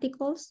of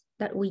particles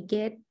that we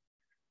get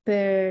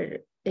per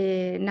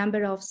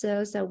number of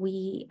cells that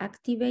we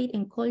activate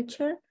in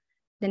culture.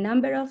 The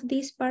number of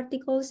these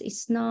particles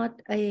is not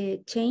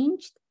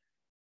changed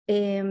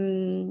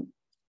in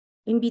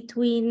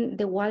between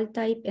the wild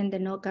type and the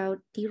knockout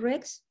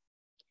Tregs.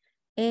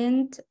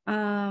 And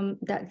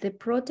that the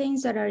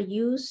proteins that are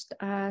used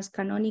as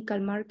canonical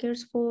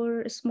markers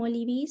for small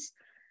EVs,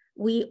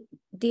 we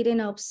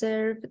didn't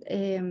observe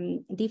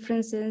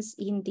differences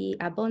in the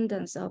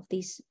abundance of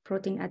this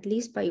protein, at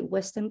least by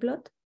Western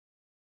blot.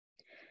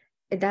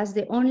 That's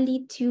the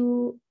only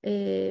two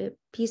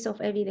piece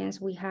of evidence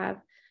we have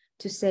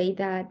to say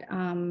that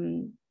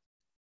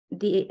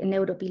the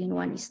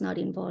Neuropilin-1 is not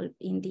involved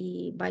in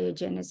the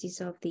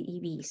biogenesis of the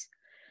EVs.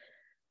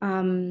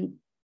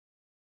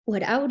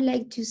 What I would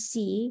like to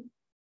see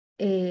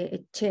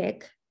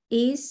check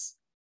is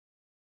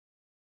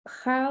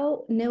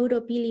how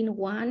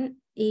Neuropilin-1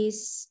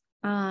 is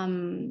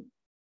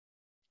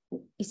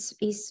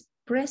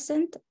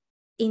present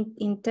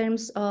in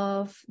terms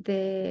of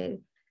the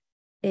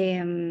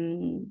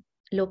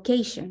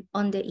location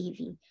on the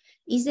EV.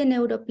 Is the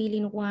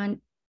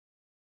Neuropilin-1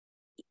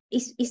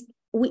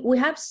 we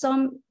have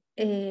some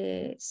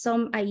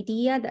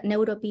idea that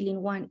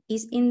Neuropilin-1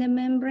 is in the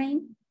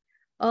membrane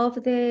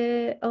of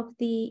the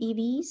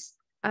EVs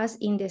as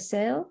in the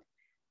cell,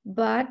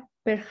 but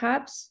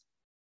perhaps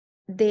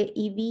the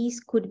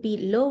EVs could be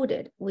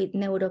loaded with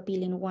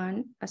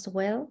Neuropilin-1 as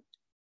well,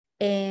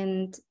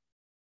 and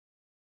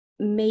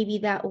maybe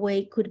that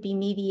way could be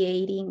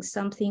mediating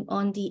something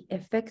on the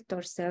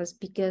effector cells,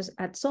 because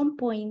at some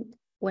point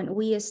when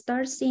we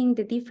start seeing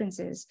the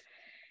differences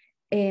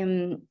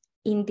in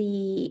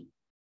the,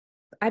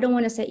 I don't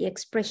want to say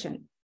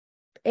expression,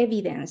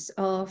 evidence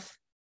of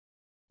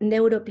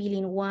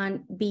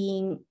Neuropilin-1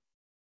 being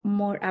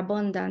more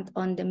abundant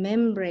on the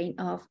membrane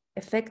of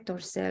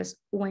effector cells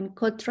when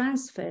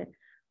co-transferred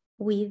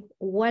with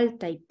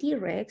wild-type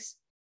Tregs,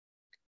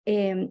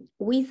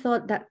 we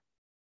thought that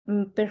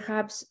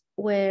perhaps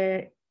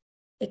were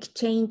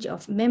exchange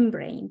of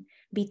membrane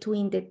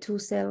between the two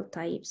cell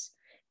types,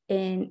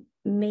 and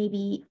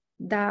maybe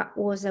that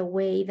was a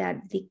way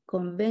that the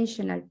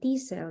conventional T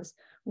cells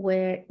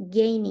were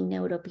gaining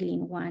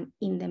Neuropilin-1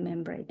 in the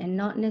membrane and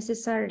not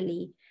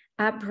necessarily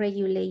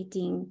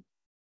upregulating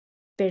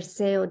per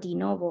se or de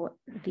novo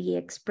the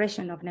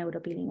expression of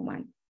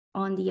Neuropilin-1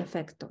 on the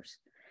effectors.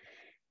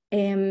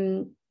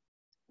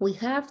 We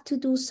have to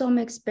do some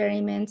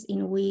experiments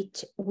in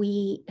which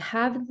we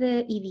have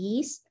the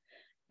EVs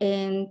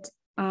and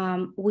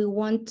we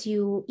want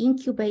to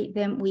incubate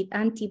them with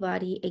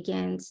antibody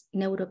against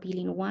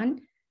Neuropilin-1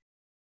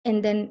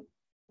 and then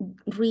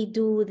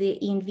redo the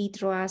in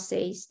vitro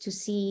assays to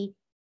see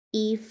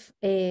if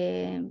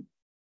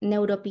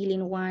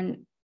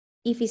Neuropilin-1,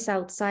 if it's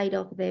outside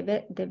of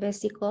the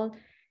vesicle,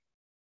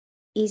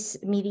 is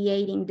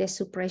mediating the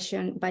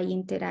suppression by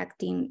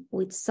interacting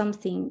with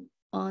something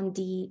on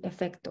the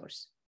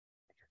effectors.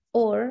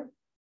 Or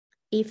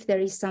if there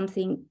is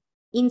something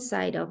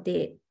inside of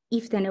the,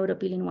 if the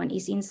Neuropilin-1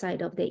 is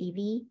inside of the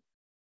EV,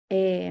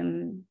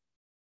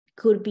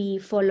 could be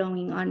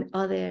following on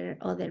other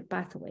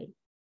pathway.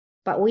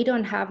 But we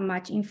don't have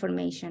much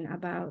information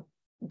about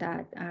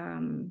that,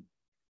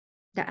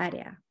 the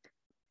area.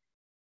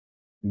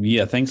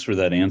 Yeah, thanks for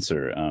that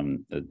answer.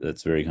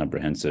 That's very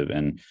comprehensive.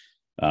 And,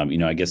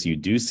 I guess you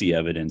do see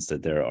evidence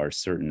that there are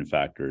certain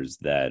factors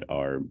that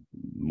are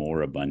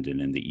more abundant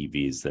in the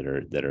EVs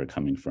that are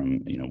coming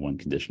from, one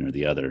condition or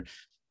the other.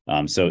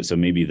 So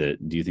maybe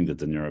do you think that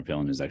the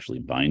neuropilin is actually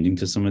binding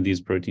to some of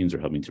these proteins or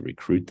helping to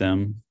recruit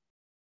them?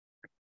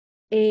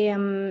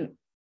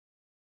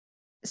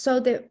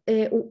 So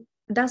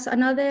that's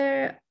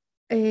another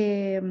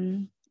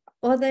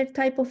other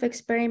type of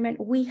experiment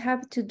we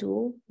have to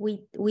do.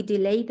 We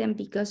delayed them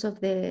because of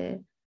the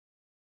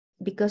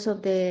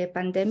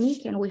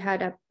pandemic, and we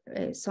had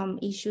some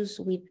issues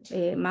with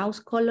mouse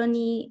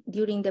colony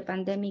during the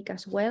pandemic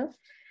as well.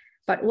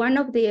 But one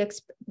of the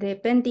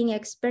pending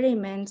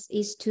experiments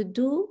is to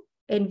do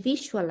and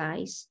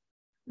visualize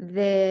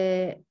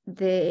the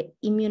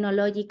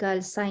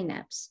immunological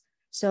synapse.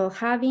 So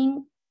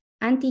having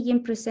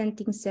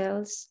antigen-presenting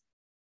cells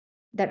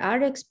that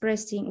are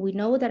expressing, we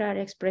know that are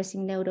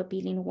expressing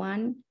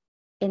Neuropilin-1,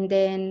 and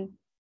then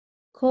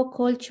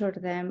co-culture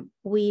them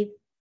with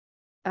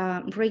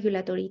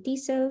regulatory T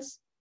cells,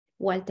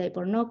 wild type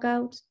or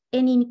knockouts,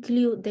 and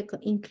include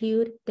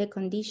the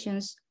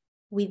conditions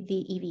with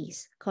the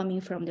EVs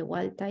coming from the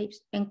wild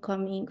types and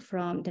coming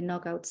from the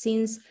knockout.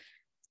 Since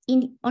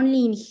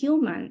only in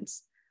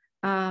humans,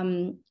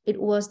 it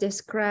was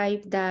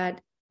described that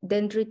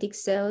dendritic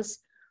cells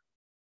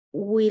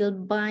will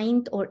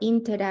bind or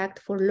interact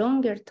for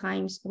longer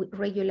times with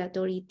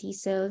regulatory T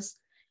cells.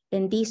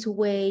 And this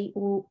way,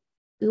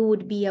 it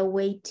would be a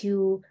way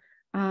to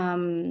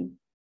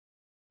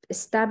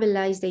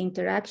stabilize the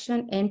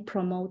interaction and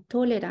promote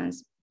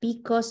tolerance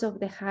because of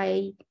the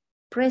high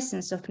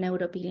presence of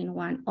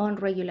Neuropilin-1 on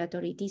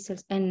regulatory T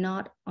cells and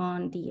not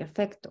on the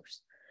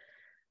effectors.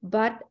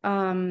 But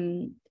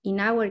in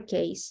our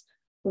case,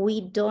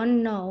 we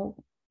don't know,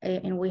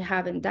 and we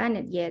haven't done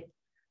it yet,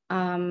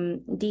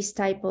 this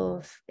type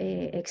of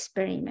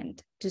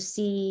experiment to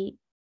see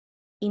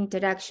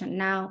interaction.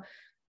 Now,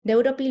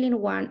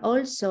 Neuropilin-1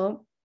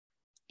 also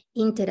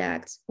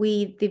interacts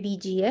with the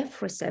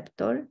VEGF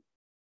receptor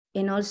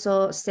and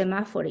also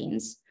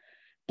semaphorins.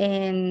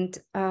 And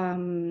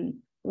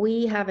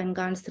we haven't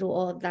gone through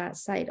all that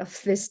side of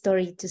the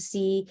story to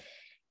see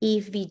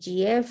if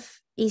VEGF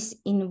is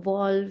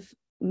involved,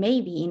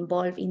 maybe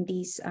involved in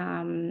these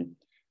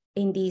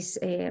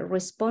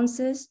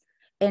responses,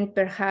 and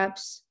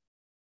perhaps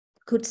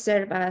could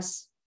serve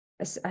as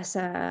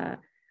a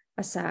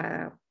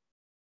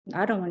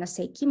I don't want to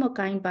say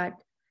chemokine, but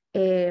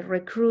a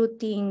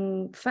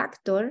recruiting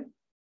factor,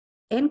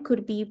 and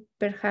could be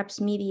perhaps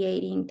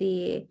mediating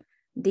the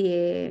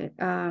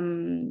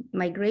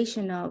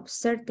migration of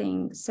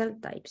certain cell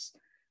types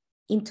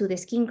into the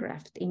skin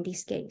graft in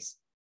this case.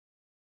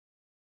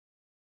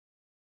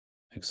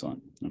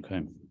 Excellent.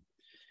 Okay.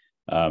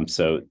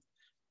 So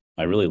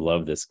I really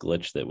love this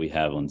glitch that we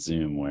have on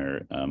Zoom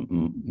where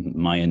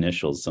my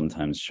initials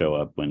sometimes show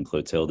up when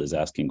Clotilde is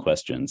asking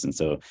questions. And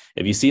so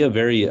if you see a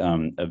very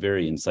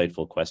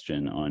insightful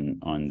question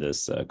on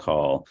this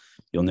call,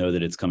 you'll know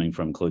that it's coming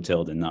from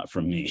Clotilde and not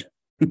from me.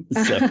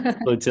 So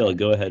Clotilde,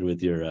 go ahead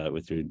with your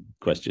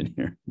question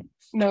here.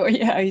 No,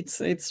 yeah, it's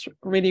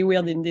really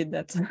weird indeed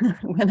that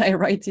when I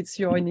write, it's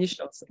your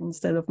initials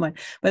instead of mine.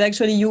 But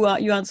actually, you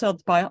answered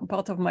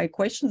part of my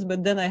questions.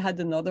 But then I had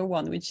another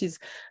one, which is,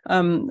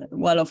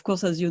 well, of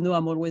course, as you know,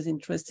 I'm always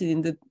interested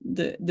in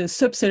the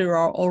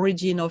subcellular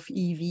origin of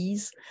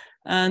EVs.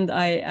 And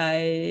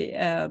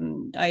I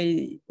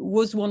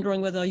was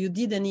wondering whether you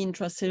did any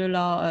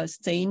intracellular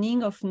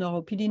staining of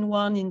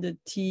Neuropilin-1 in the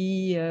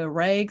T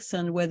regs,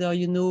 and whether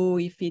you know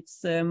if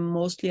it's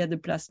mostly at the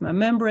plasma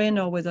membrane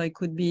or whether it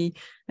could be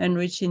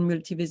enriched in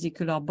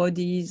multivesicular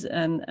bodies,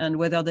 and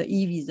whether the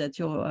EVs that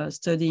you're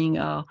studying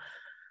are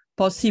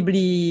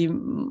possibly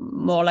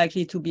more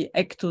likely to be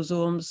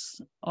ectosomes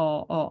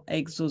or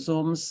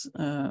exosomes.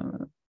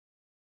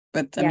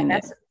 But I mean,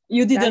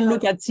 you didn't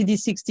look at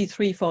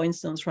CD63, for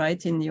instance,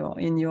 right? In your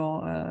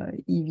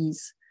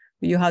EVs,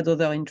 you had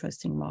other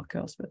interesting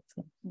markers, but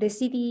the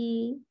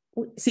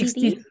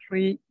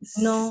CD63.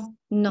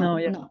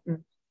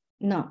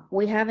 No.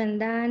 We haven't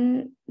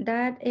done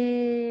that.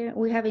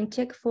 We haven't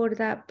checked for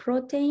that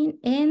protein,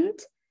 and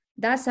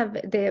that's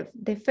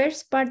the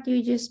first part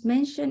you just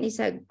mentioned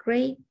is a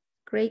great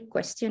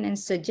question and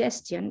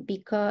suggestion,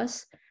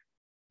 because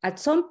at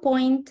some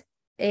point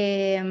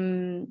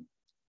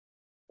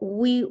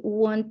we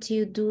want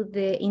to do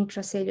the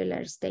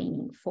intracellular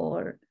staining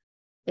for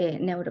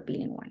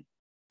Neuropilin-1.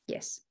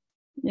 Yes.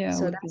 Yeah.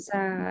 So that's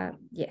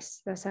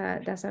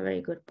a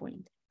very good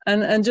point.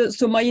 And just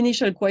so my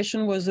initial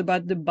question was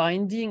about the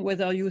binding,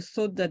 whether you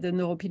thought that the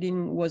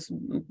Neuropilin was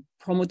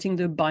promoting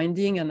the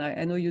binding, and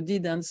I know you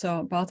did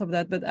answer part of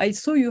that, but I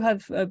saw you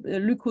have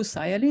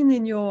leukocyalin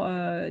in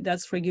your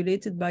that's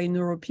regulated by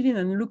Neuropilin,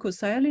 and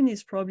leukocyalin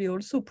is probably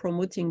also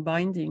promoting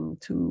binding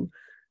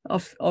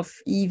of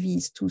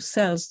EVs to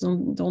cells.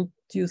 Don't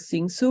you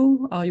think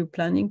so? Are you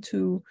planning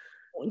to?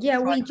 Yeah,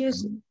 we did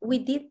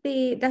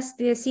that's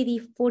the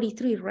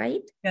CD43,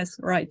 right? Yes,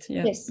 right.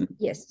 Yeah.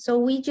 Yes. So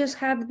we just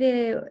have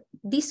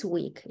this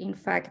week, in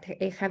fact,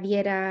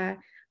 Javiera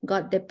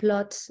got the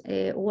plots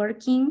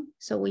working.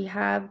 So we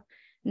have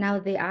now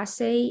the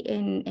assay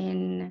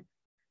and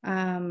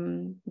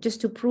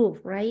just to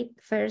prove, right?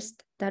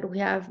 First, that we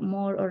have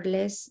more or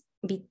less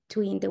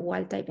between the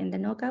wild type and the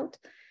knockout.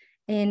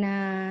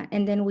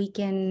 And then we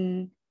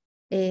can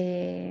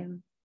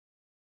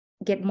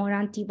get more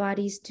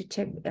antibodies to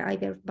check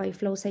either by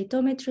flow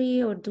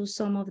cytometry or do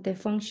some of the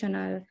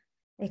functional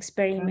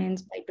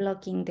experiments by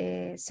blocking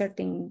the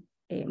certain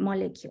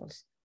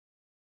molecules.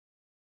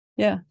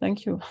 Yeah,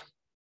 thank you.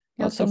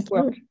 Lots of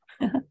work.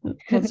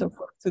 Lots of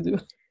work to do.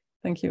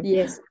 Thank you.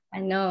 Yes, I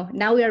know.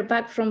 Now we are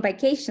back from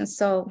vacation,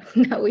 so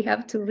now we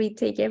have to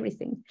retake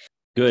everything.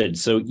 Good.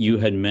 So you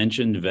had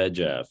mentioned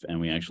VEGF,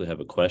 and we actually have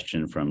a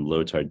question from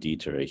Lothar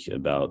Dieterich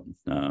about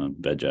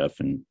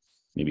VEGF and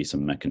maybe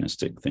some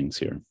mechanistic things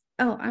here.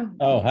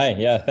 Oh, hi.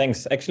 Yeah,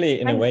 thanks. Actually,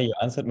 in a way, you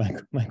answered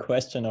my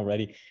question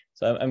already.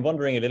 So I'm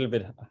wondering a little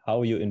bit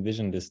how you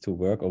envision this to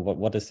work, or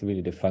what is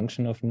really the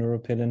function of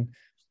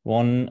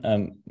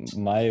Neuropilin-1.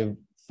 My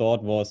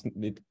thought was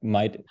it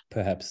might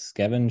perhaps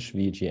scavenge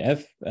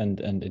VEGF,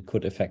 and it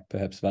could affect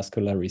perhaps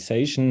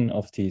vascularization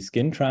of the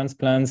skin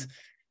transplants.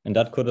 And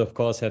that could, of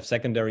course, have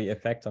secondary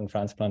effect on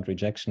transplant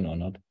rejection or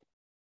not.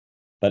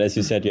 But as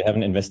you said, you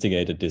haven't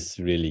investigated this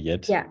really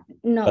yet. Yeah,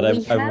 no.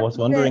 But I was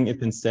wondering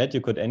if instead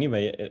you could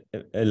anyway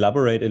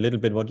elaborate a little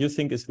bit what you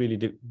think is really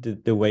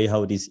the way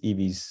how these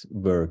EVs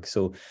work.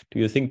 So do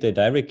you think they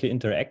directly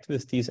interact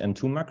with these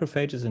M2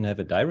 macrophages and have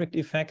a direct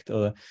effect,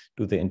 or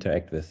do they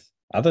interact with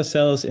other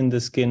cells in the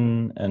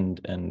skin,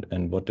 and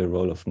what the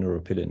role of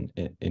neuropilin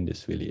in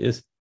this really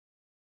is?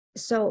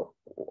 So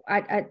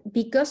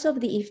because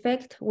of the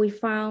effect we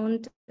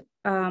found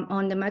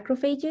on the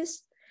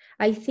macrophages,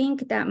 I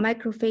think that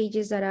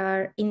macrophages that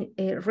are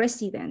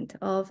resident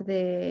of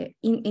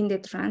in the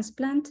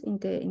transplant in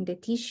the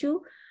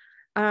tissue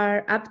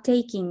are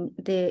uptaking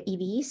the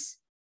EVs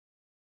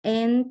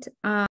and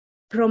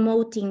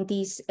promoting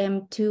this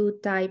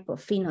M2 type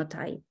of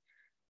phenotype,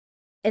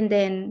 and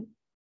then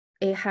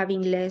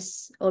having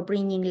less or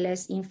bringing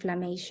less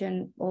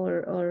inflammation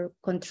or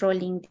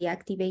controlling the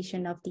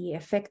activation of the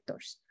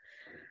effectors.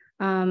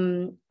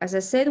 As I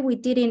said, we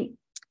didn't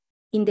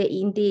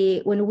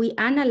when we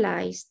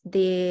analyzed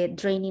the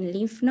draining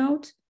lymph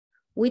node,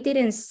 we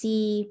didn't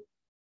see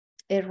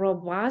a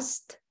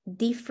robust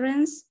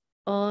difference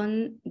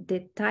on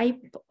the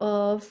type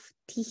of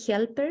T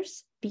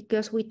helpers,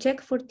 because we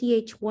check for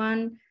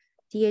Th1,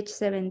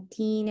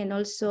 Th17, and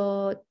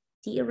also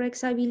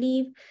Tregs, I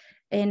believe.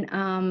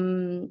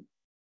 And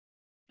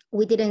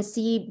we didn't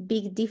see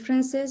big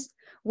differences.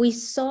 We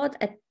saw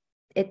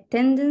a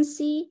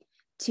tendency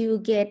to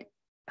get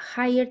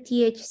higher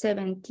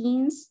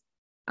Th17s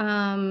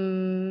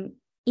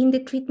in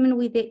the treatment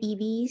with the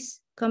EVs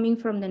coming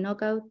from the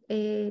knockout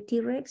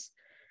Tregs,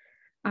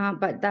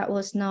 but that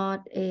was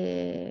not,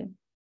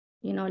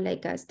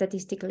 like a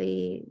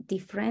statistically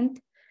different.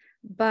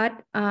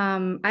 But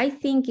I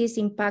think it's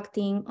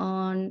impacting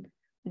on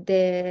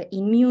the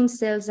immune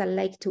cells that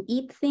like to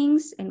eat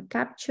things and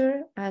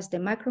capture as the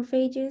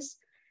macrophages,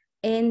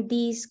 and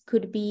these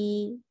could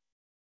be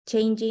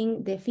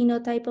changing the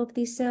phenotype of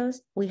these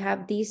cells. We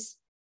have this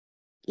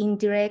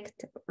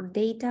indirect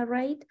data,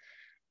 right?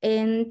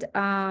 And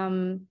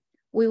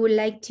we would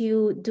like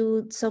to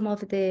do some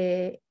of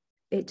to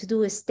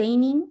do a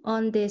staining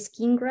on the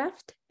skin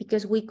graft,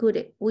 because we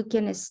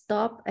can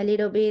stop a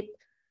little bit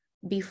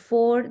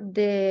before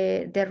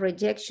the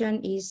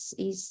rejection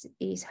is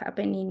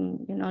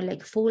happening,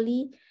 like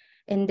fully,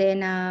 and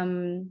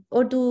then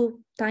or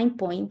do time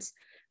points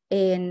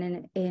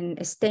and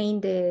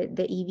stain the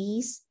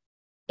EVs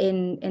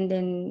and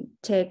then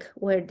check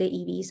where the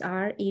EVs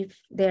are, if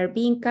they're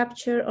being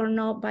captured or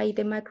not by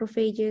the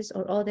macrophages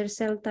or other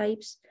cell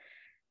types.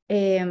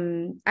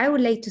 I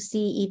would like to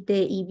see if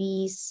the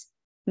EVs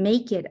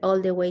make it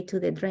all the way to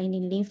the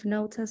draining lymph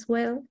nodes as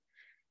well.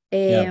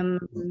 Yeah,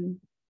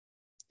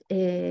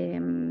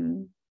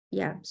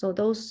 so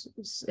those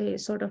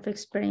sort of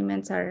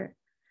experiments are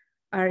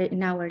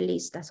in our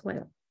list as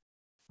well.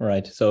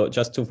 Right. So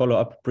just to follow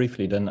up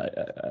briefly, then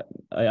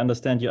I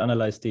understand you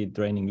analyzed the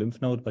draining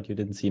lymph node, but you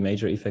didn't see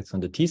major effects on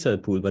the T cell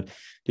pool. But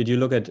did you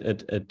look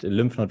at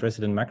lymph node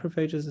resident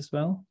macrophages as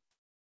well?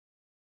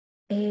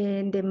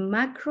 And the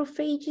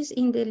macrophages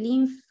in the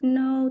lymph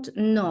node,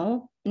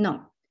 no.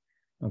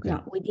 Okay.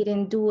 No, we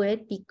didn't do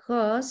it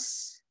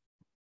because,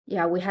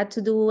 yeah, we had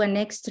to do an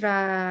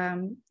extra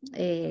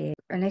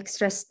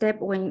step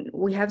when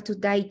we have to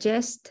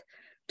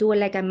do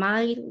like a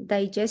mild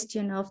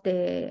digestion of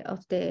the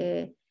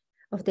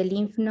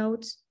lymph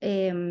nodes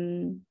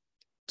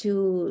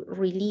to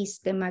release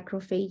the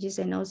macrophages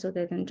and also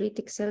the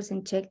dendritic cells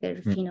and check their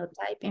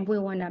phenotype. And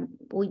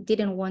we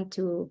didn't want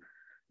to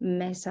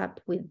mess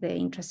up with the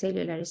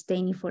intracellular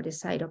staining for the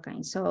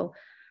cytokine. So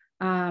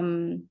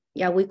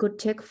yeah, we could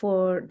check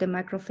for the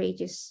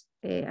macrophages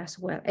as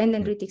well, and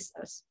dendritic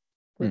cells.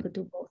 We could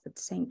do both at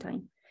the same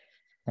time.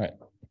 All right,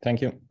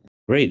 thank you.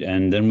 Great,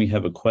 and then we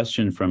have a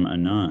question from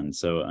Anand.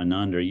 So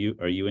Anand,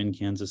 are you in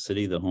Kansas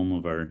City, the home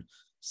of our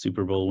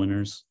Super Bowl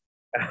winners?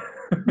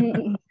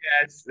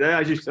 Yes,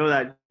 I just saw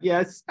that.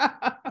 Yes.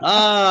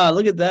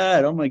 Look at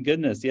that! Oh my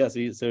goodness, yes.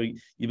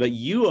 But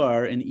you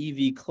are an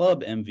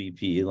EVClub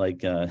MVP,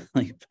 like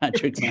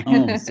Patrick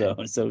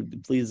Mahomes. So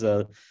please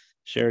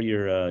share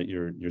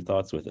your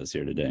thoughts with us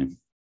here today.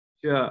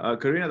 Yeah,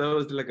 Karina, that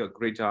was like a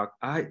great talk.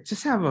 I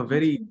just have a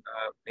very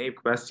naive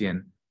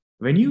question.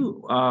 When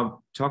you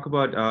talk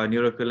about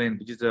neuropilin,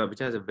 which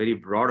has a very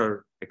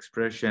broader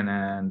expression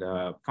and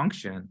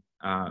function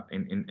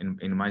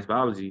in mice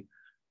biology,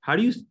 how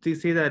do you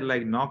say that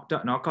like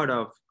knockout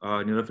of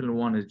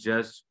Neuropilin-1 is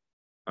just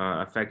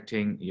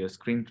affecting your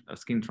skin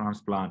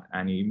transplant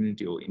and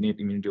your innate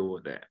immunity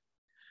over there?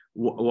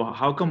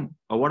 How come?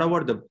 What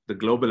about the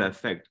global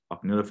effect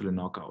of neuropilin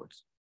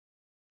knockouts?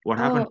 What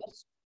happened?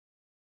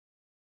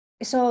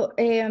 So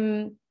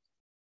the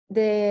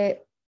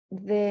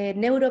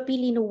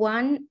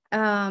Neuropilin-1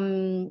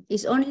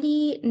 is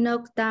only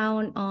knocked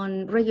down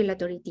on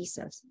regulatory T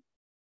cells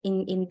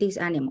in these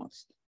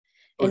animals,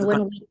 and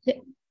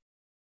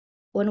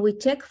when we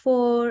check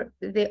for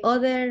the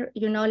other,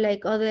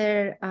 like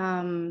other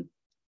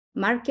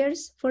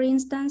markers, for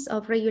instance,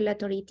 of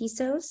regulatory T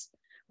cells,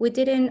 we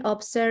didn't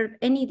observe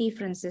any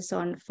differences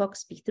on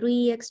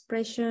Foxp3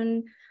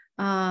 expression,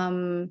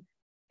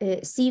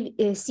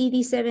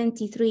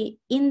 CD73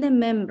 in the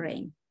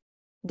membrane.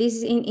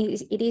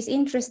 It is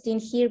interesting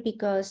here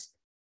because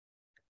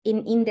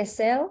in the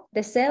cell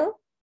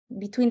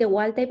between the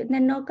wild type and the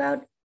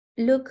knockout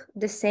look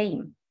the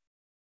same.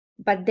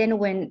 But then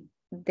when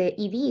the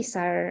EVs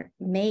are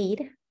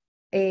made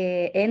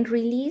and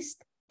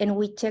released, and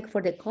we check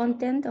for the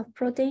content of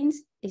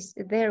proteins, is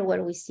there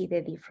where we see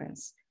the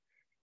difference.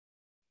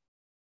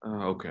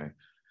 Okay.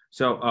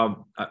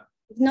 So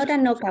it's not a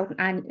knockout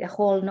and a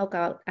whole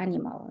knockout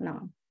animal,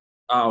 no.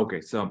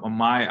 Okay. So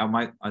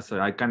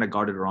sorry, I kind of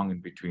got it wrong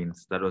in between.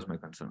 So that was my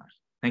concern.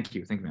 Thank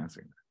you for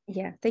answering that.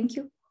 Yeah, thank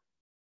you.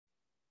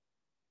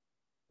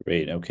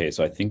 Great. Okay,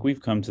 so I think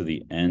we've come to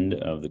the end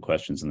of the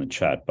questions in the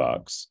chat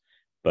box,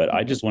 but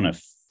I just want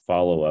to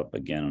follow up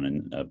again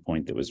on a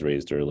point that was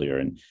raised earlier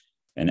and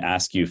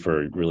ask you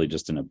for really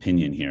just an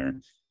opinion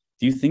here.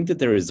 Do you think that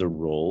there is a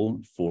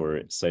role for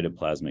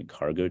cytoplasmic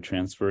cargo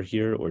transfer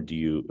here, or do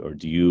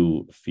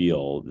you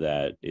feel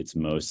that it's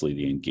mostly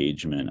the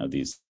engagement of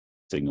these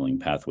signaling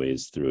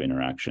pathways through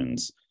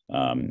interactions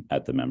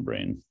at the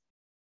membrane?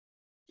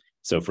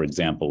 So, for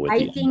example, with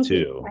the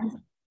M2,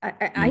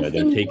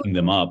 they're taking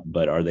them up,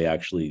 but are they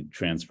actually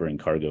transferring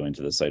cargo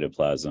into the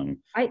cytoplasm?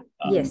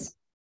 Yes.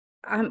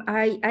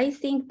 I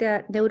think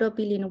that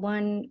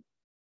Neuropilin-1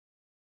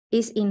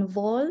 is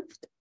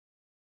involved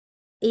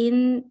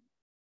in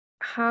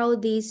how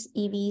these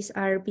EVs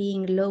are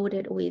being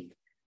loaded with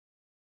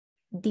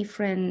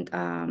different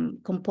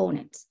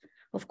components.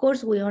 Of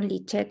course, we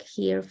only check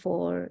here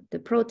for the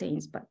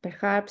proteins, but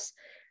perhaps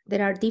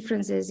there are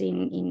differences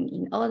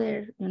in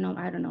other,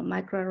 I don't know,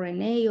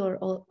 microRNA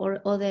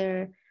or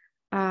other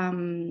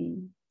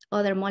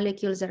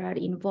molecules that are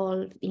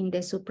involved in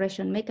the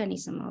suppression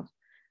mechanism of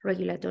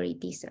regulatory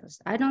T cells.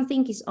 I don't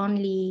think it's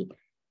only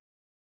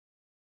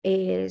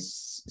a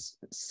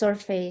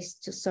surface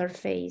to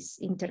surface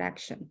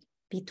interaction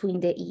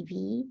between the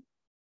EV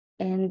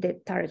and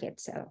the target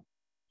cell.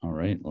 All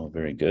right, well,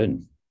 very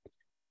good.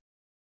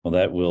 Well,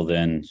 that will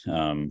then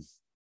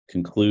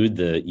conclude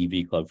the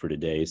EVClub for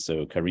today.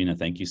 So Karina,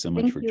 thank you so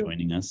much for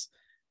joining us.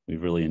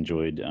 We've really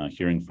enjoyed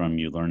hearing from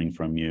you, learning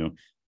from you.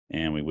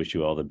 and we wish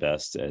you all the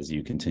best as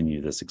you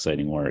continue this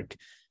exciting work.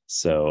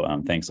 So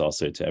thanks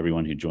also to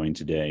everyone who joined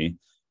today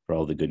for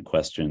all the good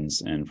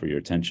questions and for your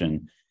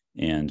attention.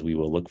 And we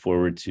will look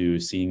forward to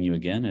seeing you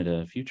again at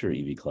a future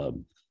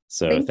EVClub.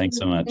 So thanks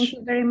so much. Thank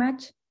you very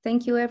much.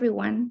 Thank you,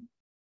 everyone.